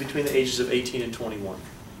was between the ages of 18 and 21.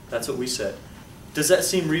 That's what we said. Does that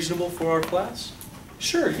seem reasonable for our class?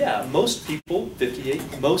 Sure, yeah. Most people,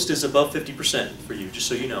 58, most is above 50% for you, just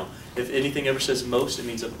so you know. If anything ever says most, it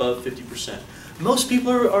means above 50%. Most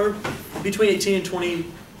people are between 18 and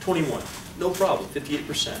 21. No problem,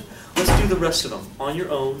 58%. Let's do the rest of them on your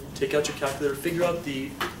own. Take out your calculator, figure out the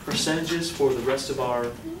percentages for the rest of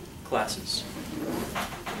our classes.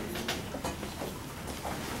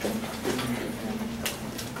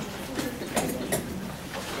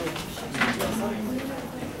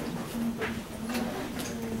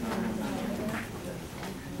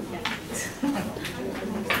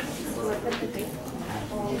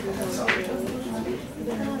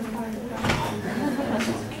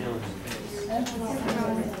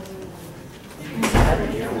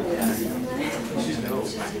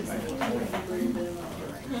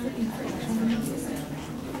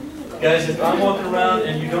 Guys, if I'm walking around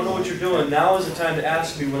and you don't know what you're doing, now is the time to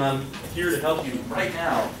ask me when I'm here to help you, right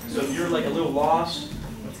now. So if you're like a little lost,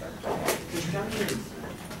 could you come here? Do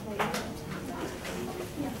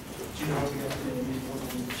you know how to get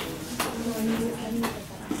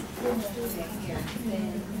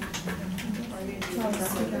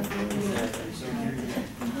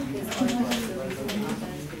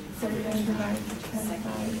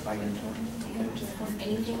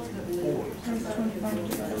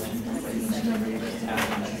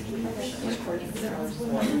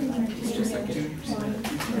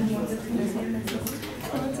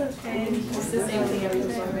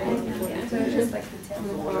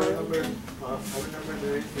I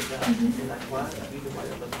remember in that class, we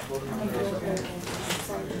divided by the total number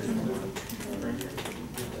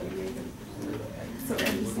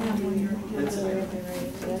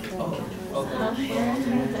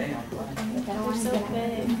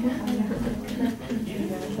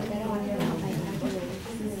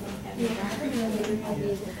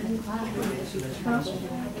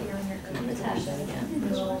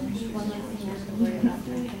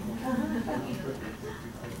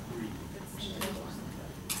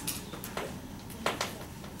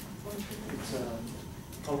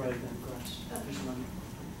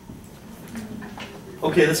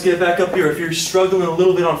Okay, let's get back up here. If you're struggling a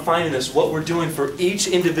little bit on finding this, what we're doing for each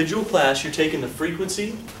individual class, you're taking the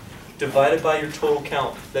frequency divided by your total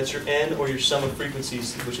count. That's your n or your sum of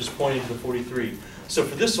frequencies, which is pointing to the 43. So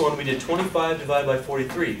for this one, we did 25 divided by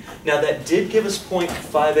 43. Now that did give us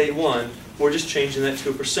 0.581. We're just changing that to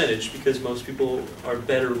a percentage because most people are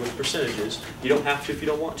better with percentages. You don't have to if you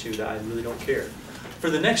don't want to. I really don't care. For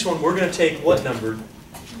the next one, we're going to take what number?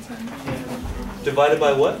 Divided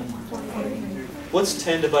by what? What's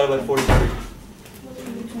 10 divided by 43?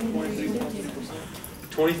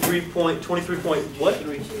 23 point what?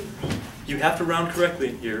 You have to round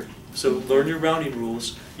correctly here. So learn your rounding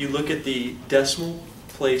rules. You look at the decimal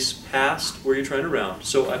place past where you're trying to round.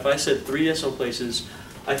 So if I said 3 decimal places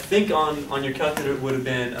I think on your calculator it would have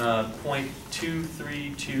been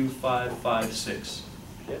 0.232556.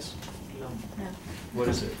 Yes? No, What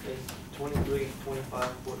is it? okay, 23, 25,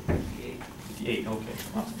 40, 58. 58, okay.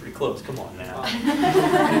 Wow, pretty close, come on now.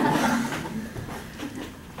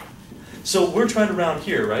 So we're trying to round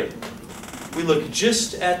here, right? We look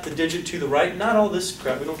just at the digit to the right, not all this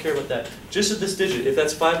crap, we don't care about that. Just at this digit. If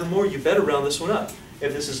that's 5 or more, you better round this one up.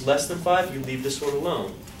 If this is less than 5, you leave this one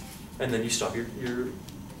alone. And then you stop your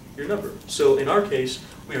number. So in our case,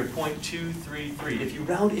 we are 0.233. If you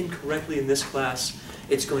round incorrectly in this class,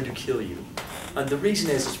 it's going to kill you. The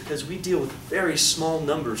reason is because we deal with very small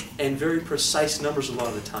numbers and very precise numbers a lot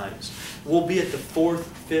of the times. We'll be at the 4th,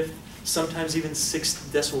 5th, sometimes even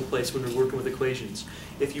 6th decimal place when we're working with equations.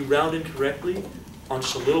 If you round incorrectly on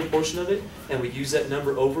just a little portion of it, and we use that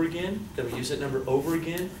number over again, then we use that number over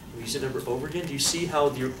again, and we use that number over again, do you see how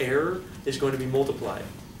your error is going to be multiplied?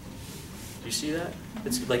 Do you see that?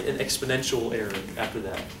 It's like an exponential error after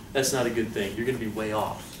that. That's not a good thing. You're going to be way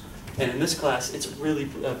off. And in this class, it's a really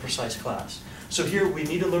precise class. So here, we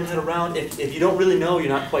need to learn how to round. If you don't really know, you're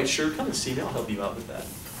not quite sure, come and see me. I'll help you out with that.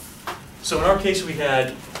 So in our case, we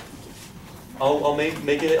had, I'll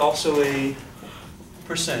make it also a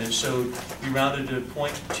percentage. So we rounded to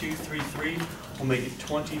 0.233. We'll make it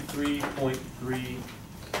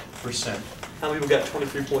 23.3%. How many people got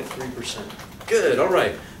 23.3%? Good, all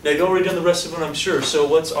right. Now you've already done the rest of it, I'm sure. So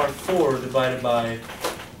what's our 4 divided by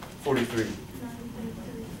 43?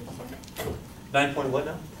 9 point what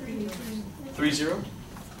now? 30?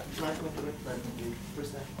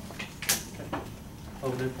 9.3%. Okay. Oh,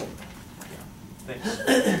 9 point. Thanks. Do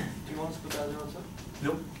you want us to put that zero also?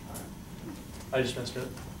 Nope. I just messed it up.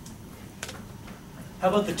 How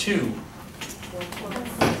about the 2?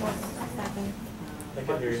 I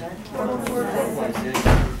can hear you.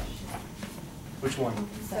 Which one?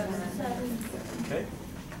 7. Okay.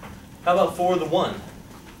 How about 4 the 1?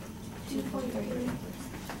 2.3.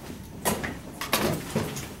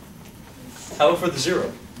 How about for the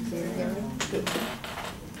 0? 0. Good.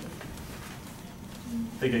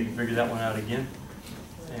 Think I can figure that one out again.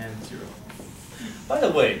 And 0. By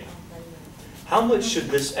the way, how much should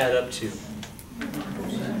this add up to?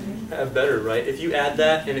 Better, right? If you add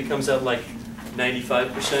that and it comes out like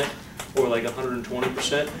 95% or like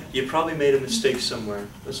 120%, you probably made a mistake somewhere.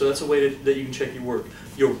 So that's a way that you can check your work.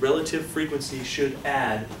 Your relative frequency should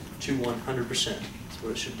add to 100%. That's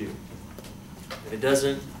what it should do. If it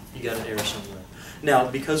doesn't, you got an error somewhere. Now,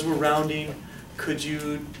 because we're rounding, could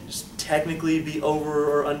you technically be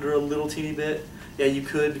over or under a little teeny bit? Yeah, you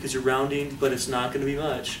could because you're rounding, but it's not going to be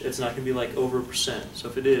much. It's not going to be like over a percent. So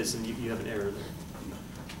if it is, then you have an error there.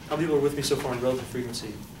 How many people are with me so far on relative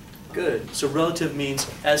frequency? Good. So relative means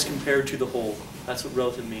as compared to the whole. That's what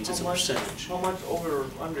relative means. It's a percentage. How much over or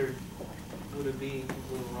under would it be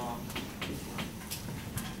if we were wrong?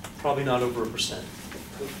 Probably not over a percent.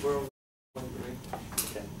 Because we're over 1.3.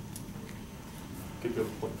 Okay. Could go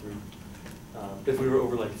 0.3. If we were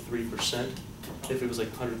over like 3%, if it was like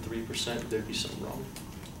 103%, there'd be something wrong.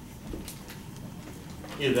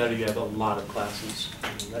 Either that or you have a lot of classes.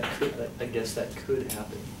 I guess that could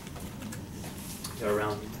happen. Yeah,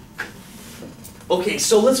 around. Okay,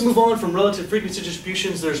 so let's move on from relative frequency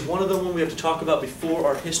distributions. There's one other one we have to talk about before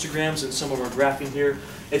our histograms and some of our graphing here.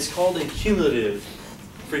 It's called a cumulative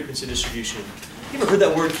frequency distribution. You ever heard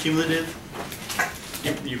that word cumulative?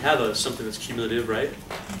 You have something that's cumulative, right?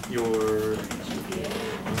 Your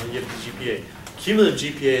you have the GPA. Cumulative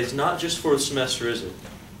GPA is not just for a semester, is it?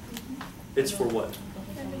 It's for what?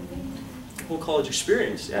 Whole college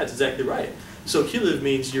experience. Yeah, that's exactly right. So cumulative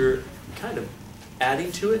means you're kind of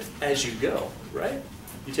adding to it as you go, right?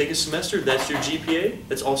 You take a semester, that's your GPA,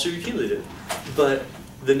 that's also your cumulative. But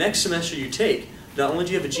the next semester you take, not only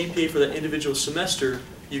do you have a GPA for that individual semester,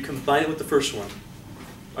 you combine it with the first one.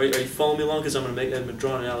 Are you following me along? Because I'm going to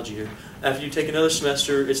draw an analogy here. After you take another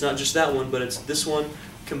semester, it's not just that one, but it's this one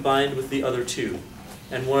combined with the other 2.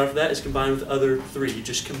 And one after that is combined with the other 3. You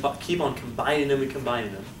just keep on combining them and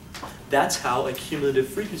combining them. That's how a cumulative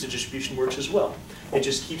frequency distribution works as well. It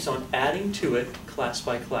just keeps on adding to it class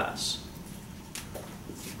by class.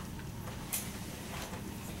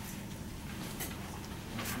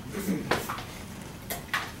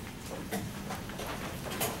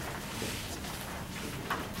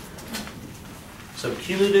 So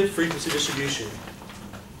cumulative frequency distribution.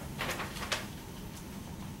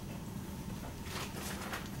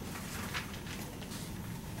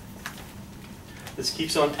 This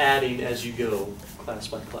keeps on adding as you go, class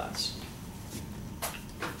by class.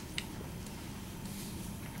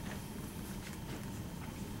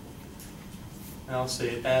 And I'll say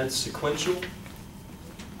it adds sequential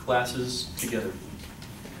classes together.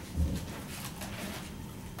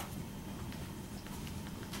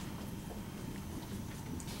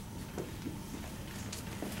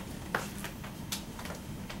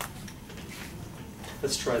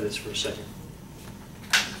 Let's try this for a second.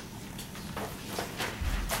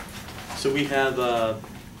 So we have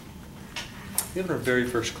in our very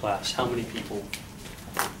first class, how many people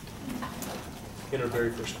in our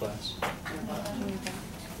very first class?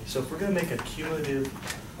 So if we're going to make a cumulative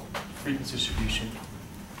frequency distribution,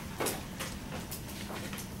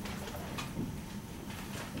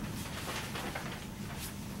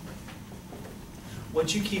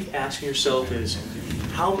 what you keep asking yourself is,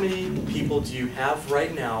 how many people do you have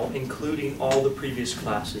right now, including all the previous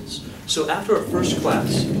classes? So after our first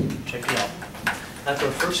class, check it out. After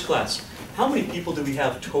our first class, how many people do we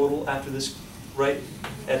have total after this, right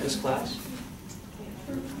at this class?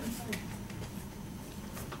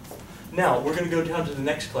 Now, we're going to go down to the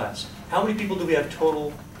next class. How many people do we have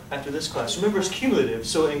total after this class? Remember, it's cumulative,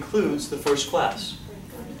 so it includes the first class.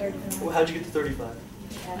 Well, how'd you get to 35?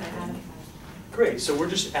 Great, so we're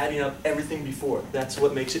just adding up everything before. That's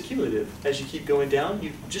what makes it cumulative. As you keep going down,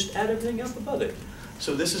 you just add everything up above it.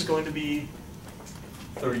 So this is going to be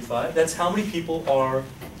 35. That's how many people are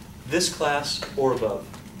this class or above.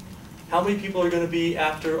 How many people are going to be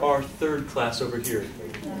after our third class over here?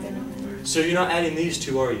 So you're not adding these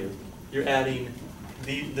two, are you? You're adding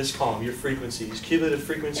this column, your frequencies. Cumulative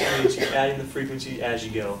frequency means you're adding the frequency as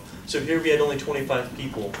you go. So here we had only 25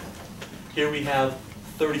 people. Here we have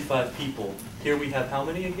 35 people. Here we have how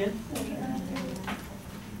many again?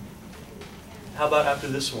 How about after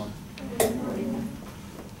this one?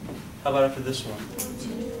 How about after this one?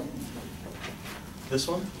 This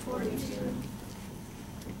one?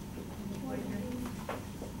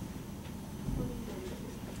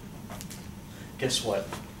 Guess what?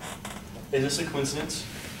 Is this a coincidence?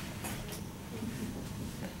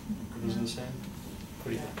 Are these the same?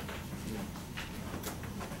 What do you think?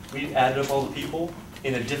 We added up all the people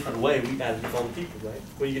in a different way. We added up all the people, right?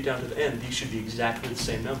 When you get down to the end, these should be exactly the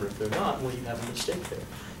same number. If they're not, well, you have a mistake there.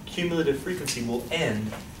 Cumulative frequency will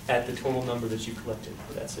end at the total number that you collected.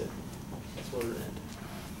 That's it. That's where it'll end.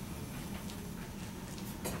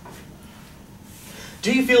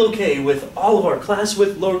 Do you feel okay with all of our class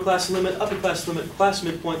width, lower class limit, upper class limit, class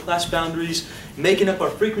midpoint, class boundaries, making up our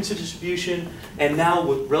frequency distribution, and now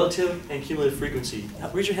with relative and cumulative frequency? Now,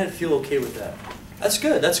 raise your hand if you feel okay with that. That's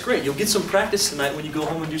good. That's great. You'll get some practice tonight when you go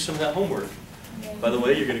home and do some of that homework. By the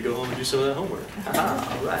way, you're going to go home and do some of that homework.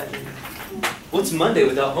 All right. What's Monday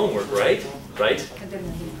without homework, right? Right?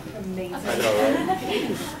 Amazing. I know,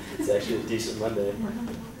 right? It's actually a decent Monday.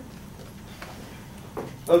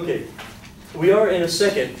 Okay. We are, in a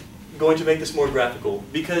second, going to make this more graphical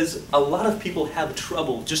because a lot of people have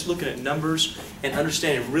trouble just looking at numbers and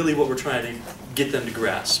understanding really what we're trying to get them to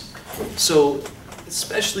grasp. So,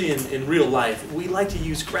 especially in real life, we like to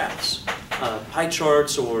use graphs, pie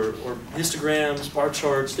charts or histograms, bar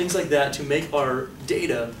charts, things like that to make our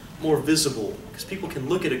data more visible because people can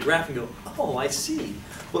look at a graph and go, oh, I see.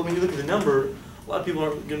 But when you look at the number, a lot of people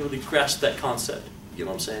aren't going to really grasp that concept. You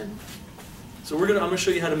know what I'm saying? So I'm going to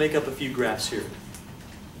show you how to make up a few graphs here.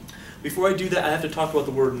 Before I do that, I have to talk about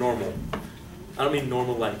the word normal. I don't mean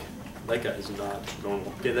normal like that guy is not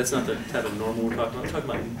normal. Okay, that's not the type of normal we're talking about. I'm talking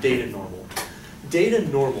about data normal. Data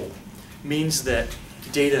normal means that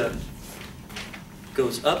data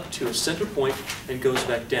goes up to a center point and goes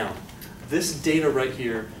back down. This data right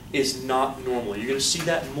here is not normal. You're going to see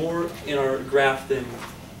that more in our graph than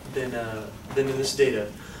in this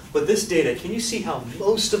data. But this data, can you see how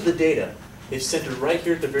most of the data is centered right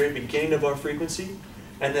here at the very beginning of our frequency,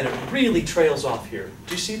 and then it really trails off here.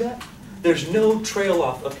 Do you see that? There's no trail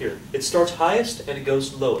off up here. It starts highest and it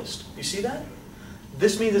goes lowest. You see that?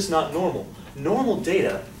 This means it's not normal. Normal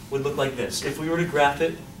data would look like this. If we were to graph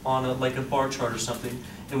it on like a bar chart or something,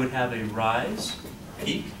 it would have a rise,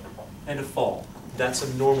 peak, and a fall. That's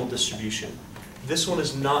a normal distribution. This one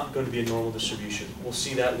is not going to be a normal distribution. We'll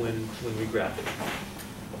see that when we graph it.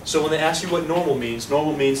 So when they ask you what normal means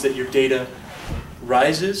that your data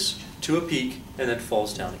rises to a peak and then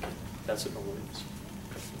falls down again. That's what normal means.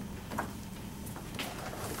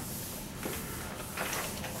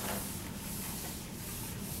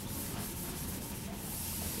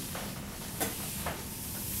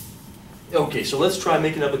 Okay, so let's try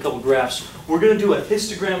making up a couple graphs. We're going to do a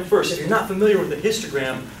histogram first. If you're not familiar with a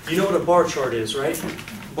histogram, you know what a bar chart is, right?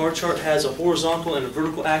 A bar chart has a horizontal and a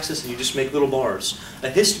vertical axis, and you just make little bars. A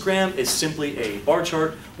histogram is simply a bar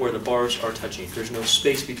chart where the bars are touching. There's no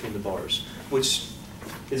space between the bars, which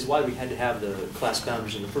is why we had to have the class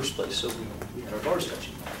boundaries in the first place, so we had our bars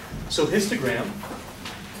touching. So histogram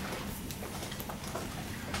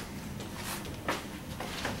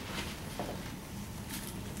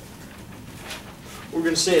what we're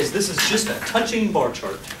going to say is this is just a touching bar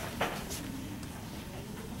chart.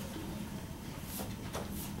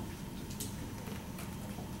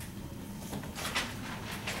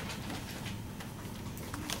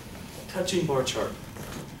 touching bar chart.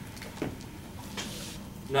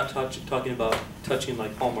 I'm not talking about touching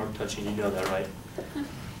like Hallmark touching, you know that, right?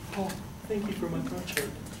 Oh, thank you for my bar chart.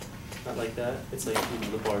 Not like that. It's like, you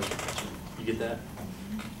know, the bars are touching. You get that?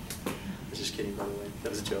 I was just kidding, by the way. That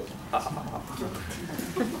was a joke. Ha, ha, ha, ha.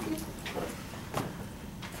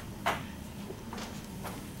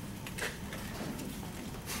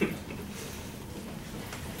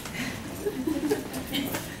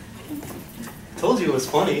 Told you it was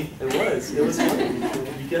funny. It was. It was funny.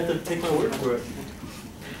 You have to take my word for it.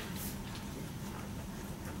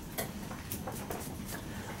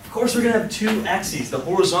 Of course, we're going to have two axes, the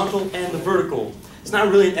horizontal and the vertical. It's not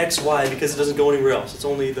really an XY because it doesn't go anywhere else. It's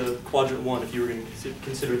only the quadrant 1 if you were going to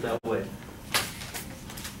consider it that way.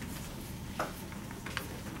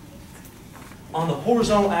 On the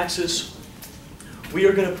horizontal axis, we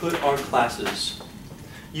are going to put our classes.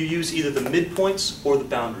 You use either the midpoints or the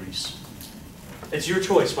boundaries. It's your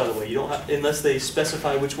choice, by the way. You don't have, unless they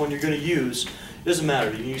specify which one you're going to use. It doesn't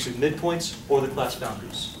matter. You can use the midpoints or the class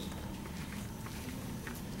boundaries.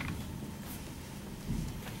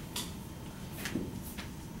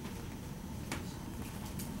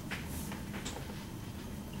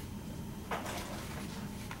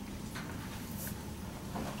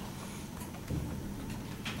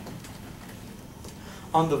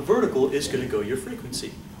 On the vertical is going to go your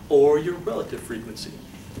frequency, or your relative frequency.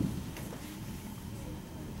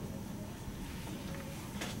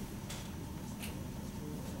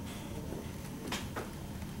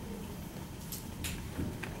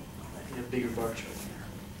 I need a bigger bar chart here.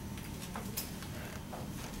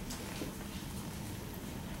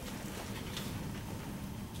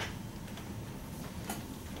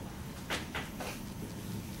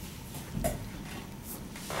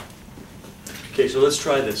 Okay, so let's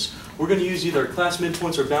try this. We're going to use either class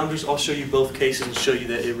midpoints or boundaries. I'll show you both cases and show you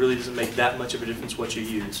that it really doesn't make that much of a difference what you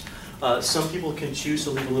use. Some people can choose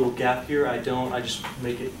to leave a little gap here. I don't. I just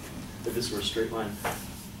make it, if this were a straight line,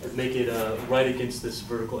 I'd make it right against this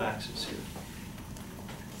vertical axis here.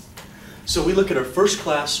 So we look at our first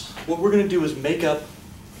class. What we're going to do is make up,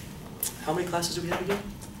 how many classes do we have again?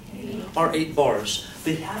 8. Our 8 bars.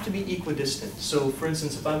 They have to be equidistant. So for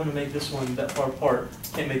instance, if I'm going to make this one that far apart,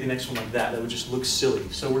 I can't make the next one like that. That would just look silly.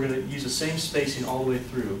 So we're going to use the same spacing all the way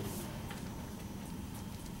through.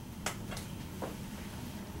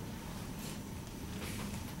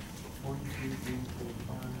 One, two, three,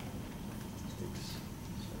 four, 5, 6,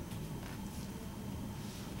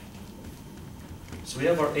 7. So we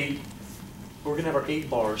have our 8. We're going to have our 8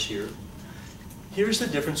 bars here. Here's the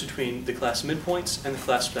difference between the class midpoints and the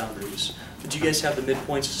class boundaries. Do you guys have the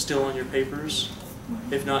midpoints still on your papers?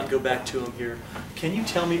 If not, go back to them here. Can you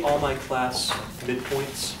tell me all my class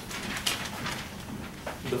midpoints?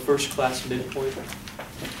 The first class midpoint?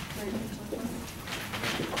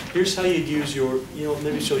 Here's how you'd use your,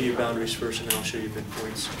 let me show you your boundaries first and then I'll show you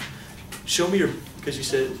midpoints. Show me your, because you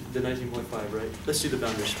said the 19.5, right? Let's do the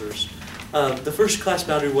boundaries first. The first class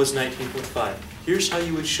boundary was 19.5. Here's how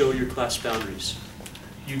you would show your class boundaries.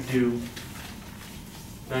 You do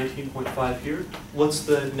 19.5 here. What's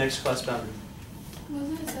the next class boundary?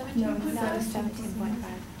 Wasn't it No, 17.5? that was 17.5.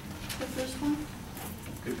 The first one?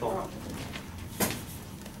 Good call.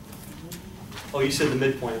 Oh, you said the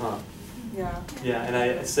midpoint, huh? Yeah. Yeah, and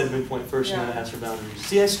I said midpoint first and then I asked for boundaries.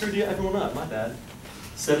 See, I screwed everyone up, my bad.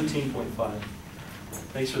 17.5.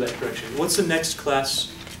 Thanks for that correction. What's the next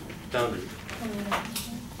class boundary?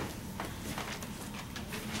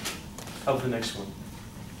 How about the next one?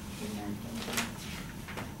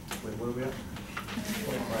 Wait, what are we at?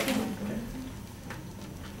 Okay.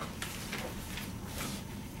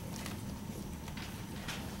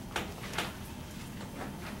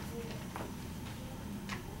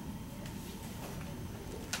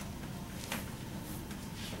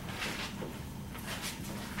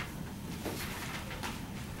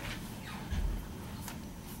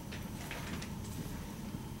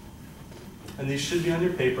 And these should be on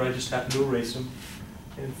your paper. I just happened to erase them.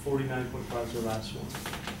 And 49.5 is the last one.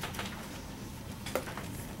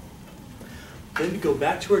 Then we go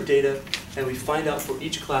back to our data and we find out for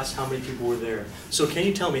each class how many people were there. So can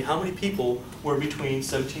you tell me how many people were between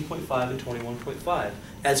 17.5 and 21.5?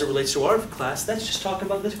 As it relates to our class, that's just talking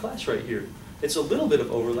about this class right here. It's a little bit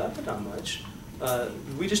of overlap, but not much.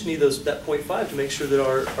 We just need that 0.5 to make sure that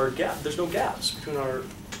our gap, there's no gaps between our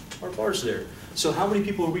bars there. So how many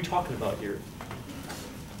people are we talking about here?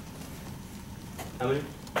 How many?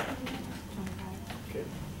 Okay.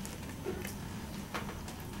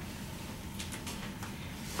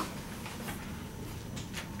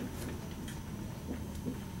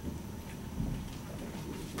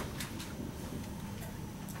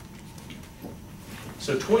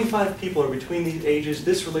 So 25 people are between these ages.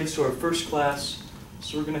 This relates to our first class.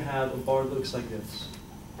 So we're going to have a bar that looks like this.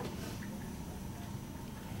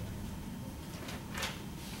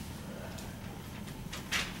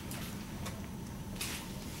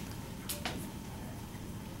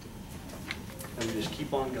 And we just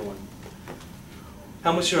keep on going.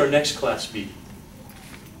 How much should our next class be?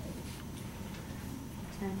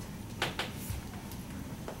 10.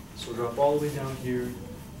 So we'll drop all the way down here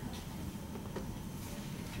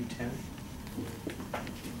to 10.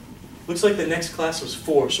 Looks like the next class was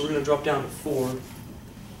 4, so we're going to drop down to 4.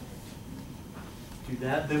 Do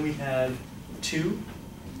that. Then we had 2.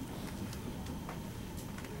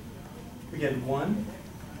 We had 1.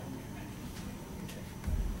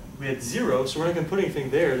 We had 0, so we're not going to put anything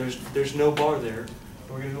there. There's no bar there.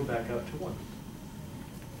 We're going to go back out to 1.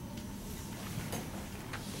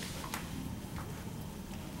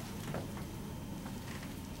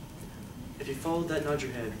 If you followed that, nod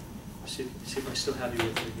your head. See if I still have you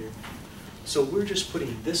with me here. So we're just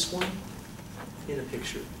putting this one in a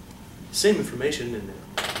picture. Same information in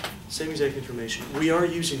there. Same exact information. We are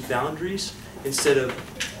using boundaries instead of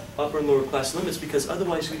upper and lower class limits because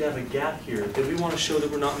otherwise we'd have a gap here. If we want to show that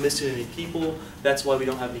we're not missing any people, that's why we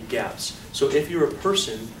don't have any gaps. So if you're a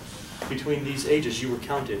person between these ages, you were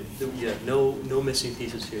counted. You have no missing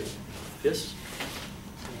pieces here. Yes?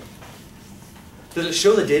 Does it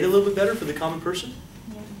show the data a little bit better for the common person?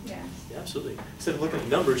 Yeah. Yeah, absolutely. Instead of looking at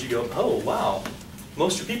numbers, you go, oh, wow,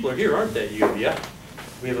 most of your people are here, aren't they? You go, yeah.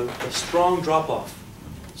 We have a strong drop-off.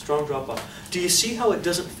 Strong drop-off. Do you see how it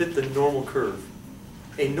doesn't fit the normal curve?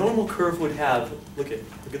 A normal curve would have, look at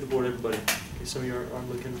the board, everybody. Okay, some of you aren't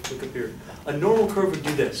looking, look up here. A normal curve would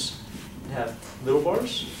do this. It'd have little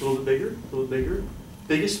bars, a little bit bigger,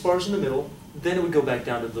 biggest bars in the middle, then it would go back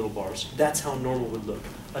down to little bars. That's how normal would look.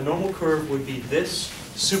 A normal curve would be this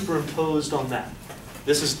superimposed on that.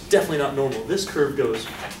 This is definitely not normal. This curve goes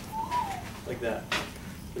like that.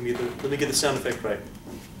 Let me get the sound effect right.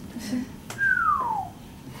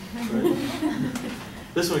 Right?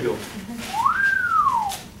 This one go.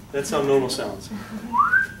 That's how normal sounds.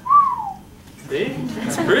 See?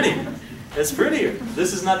 It's pretty. It's prettier.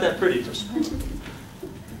 This is not that pretty. Just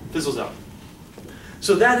fizzles out.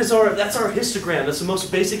 So that's our histogram. That's the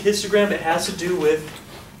most basic histogram. It has to do with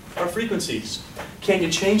our frequencies. Can you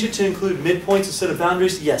change it to include midpoints instead of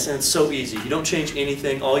boundaries? Yes, and it's so easy. You don't change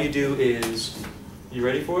anything. All you do is, you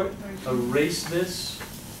ready for it? Erase this.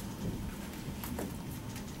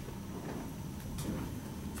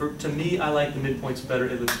 To me, I like the midpoints better.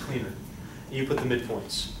 It looks cleaner. You put the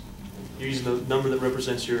midpoints. You're using the number that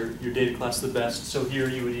represents your data class the best. So here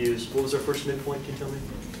you would use, what was our first midpoint? Can you tell me?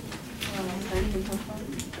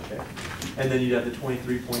 19.5. Okay. And then you'd have the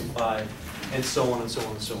 23.5, and so on and so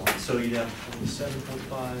on and so on. So you'd have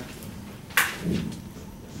 27.5.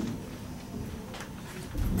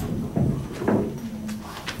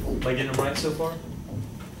 Am I getting them right so far?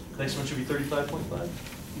 Next one should be 35.5.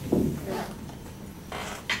 Yeah.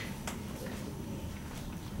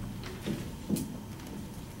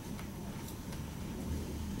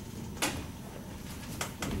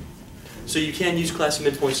 So you can use class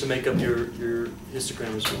midpoints to make up your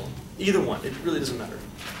histogram as well. Either one, it really doesn't matter.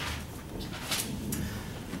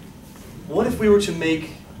 What if we were to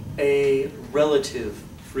make a relative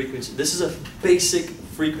frequency? This is a basic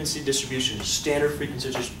frequency distribution, standard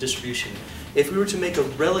frequency distribution. If we were to make a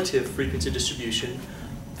relative frequency distribution,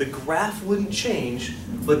 the graph wouldn't change,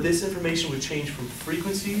 but this information would change from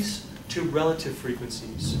frequencies to relative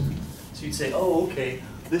frequencies. So you'd say, oh, okay,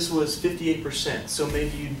 this was 58%, so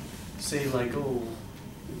maybe you'd say like, oh,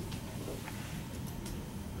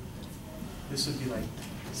 this would be like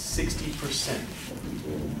 60%.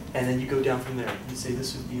 And then you go down from there. You say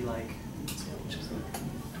this would be like, let's see how much is that?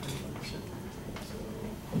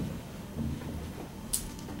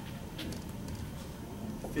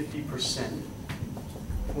 25%. 50%.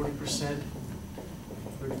 40%.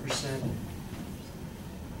 30%.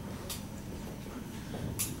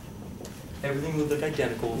 Everything would look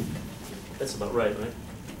identical. That's about right, right?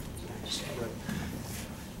 Right.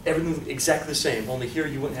 Everything exactly the same, only here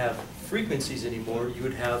you wouldn't have frequencies anymore, you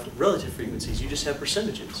would have relative frequencies, you just have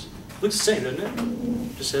percentages. Looks the same, doesn't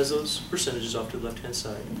it? Just has those percentages off to the left-hand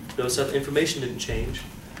side. Notice how the information didn't change.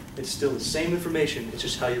 It's still the same information, it's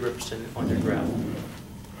just how you represent it on your graph.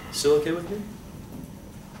 Still okay with me?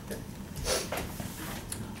 Okay.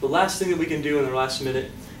 The last thing that we can do in the last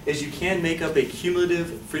minute is you can make up a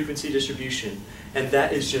cumulative frequency distribution, and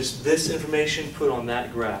that is just this information put on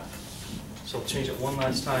that graph. So I'll change it one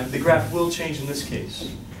last time. The graph will change in this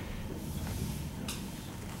case.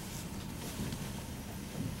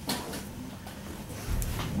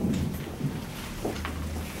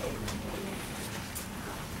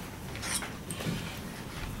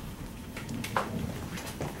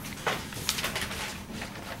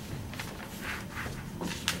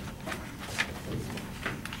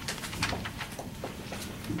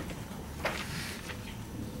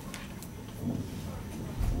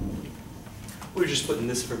 just putting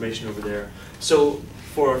this information over there. So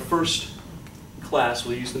for our first class,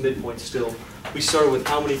 we'll use the midpoint still. We started with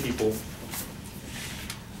how many people?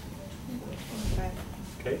 25.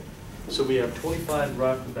 Okay, so we have 25 right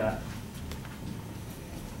off the bat.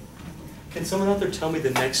 Can someone out there tell me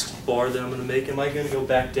the next bar that I'm going to make? Am I going to go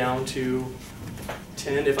back down to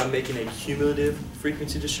 10 if I'm making a cumulative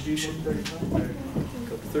frequency distribution?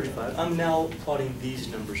 35. I'm now plotting these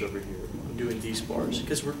numbers over here. I'm doing these bars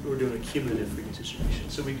because we're doing a cumulative frequency distribution.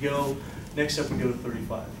 So we go, next up we go to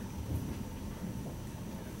 35.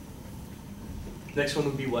 Next one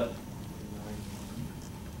would be what?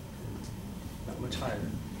 Not much higher.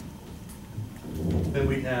 Then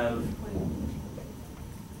we have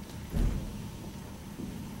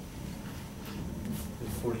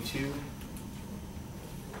 42.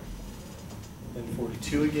 And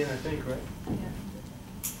 42 again, I think, right? Yeah.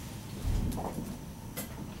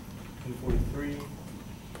 And 43. And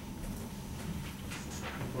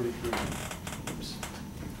 43. Oops.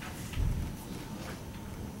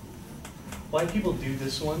 Why people do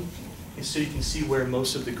this one is so you can see where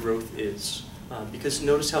most of the growth is. Because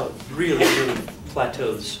notice how it really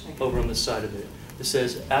plateaus over on the side of it. It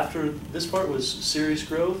says after this part was serious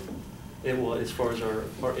growth, as far as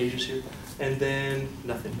our ages here, and then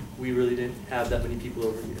nothing. We really didn't have that many people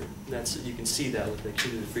over here. You can see that with the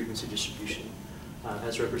cumulative frequency distribution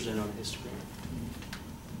as represented on a histogram.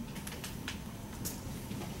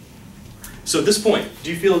 So at this point,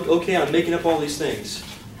 do you feel okay on making up all these things?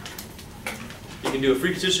 You can do a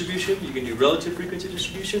frequency distribution, you can do relative frequency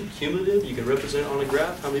distribution, cumulative, you can represent on a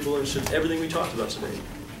graph how many people are interested in everything we talked about today.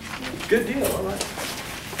 Good deal, all right.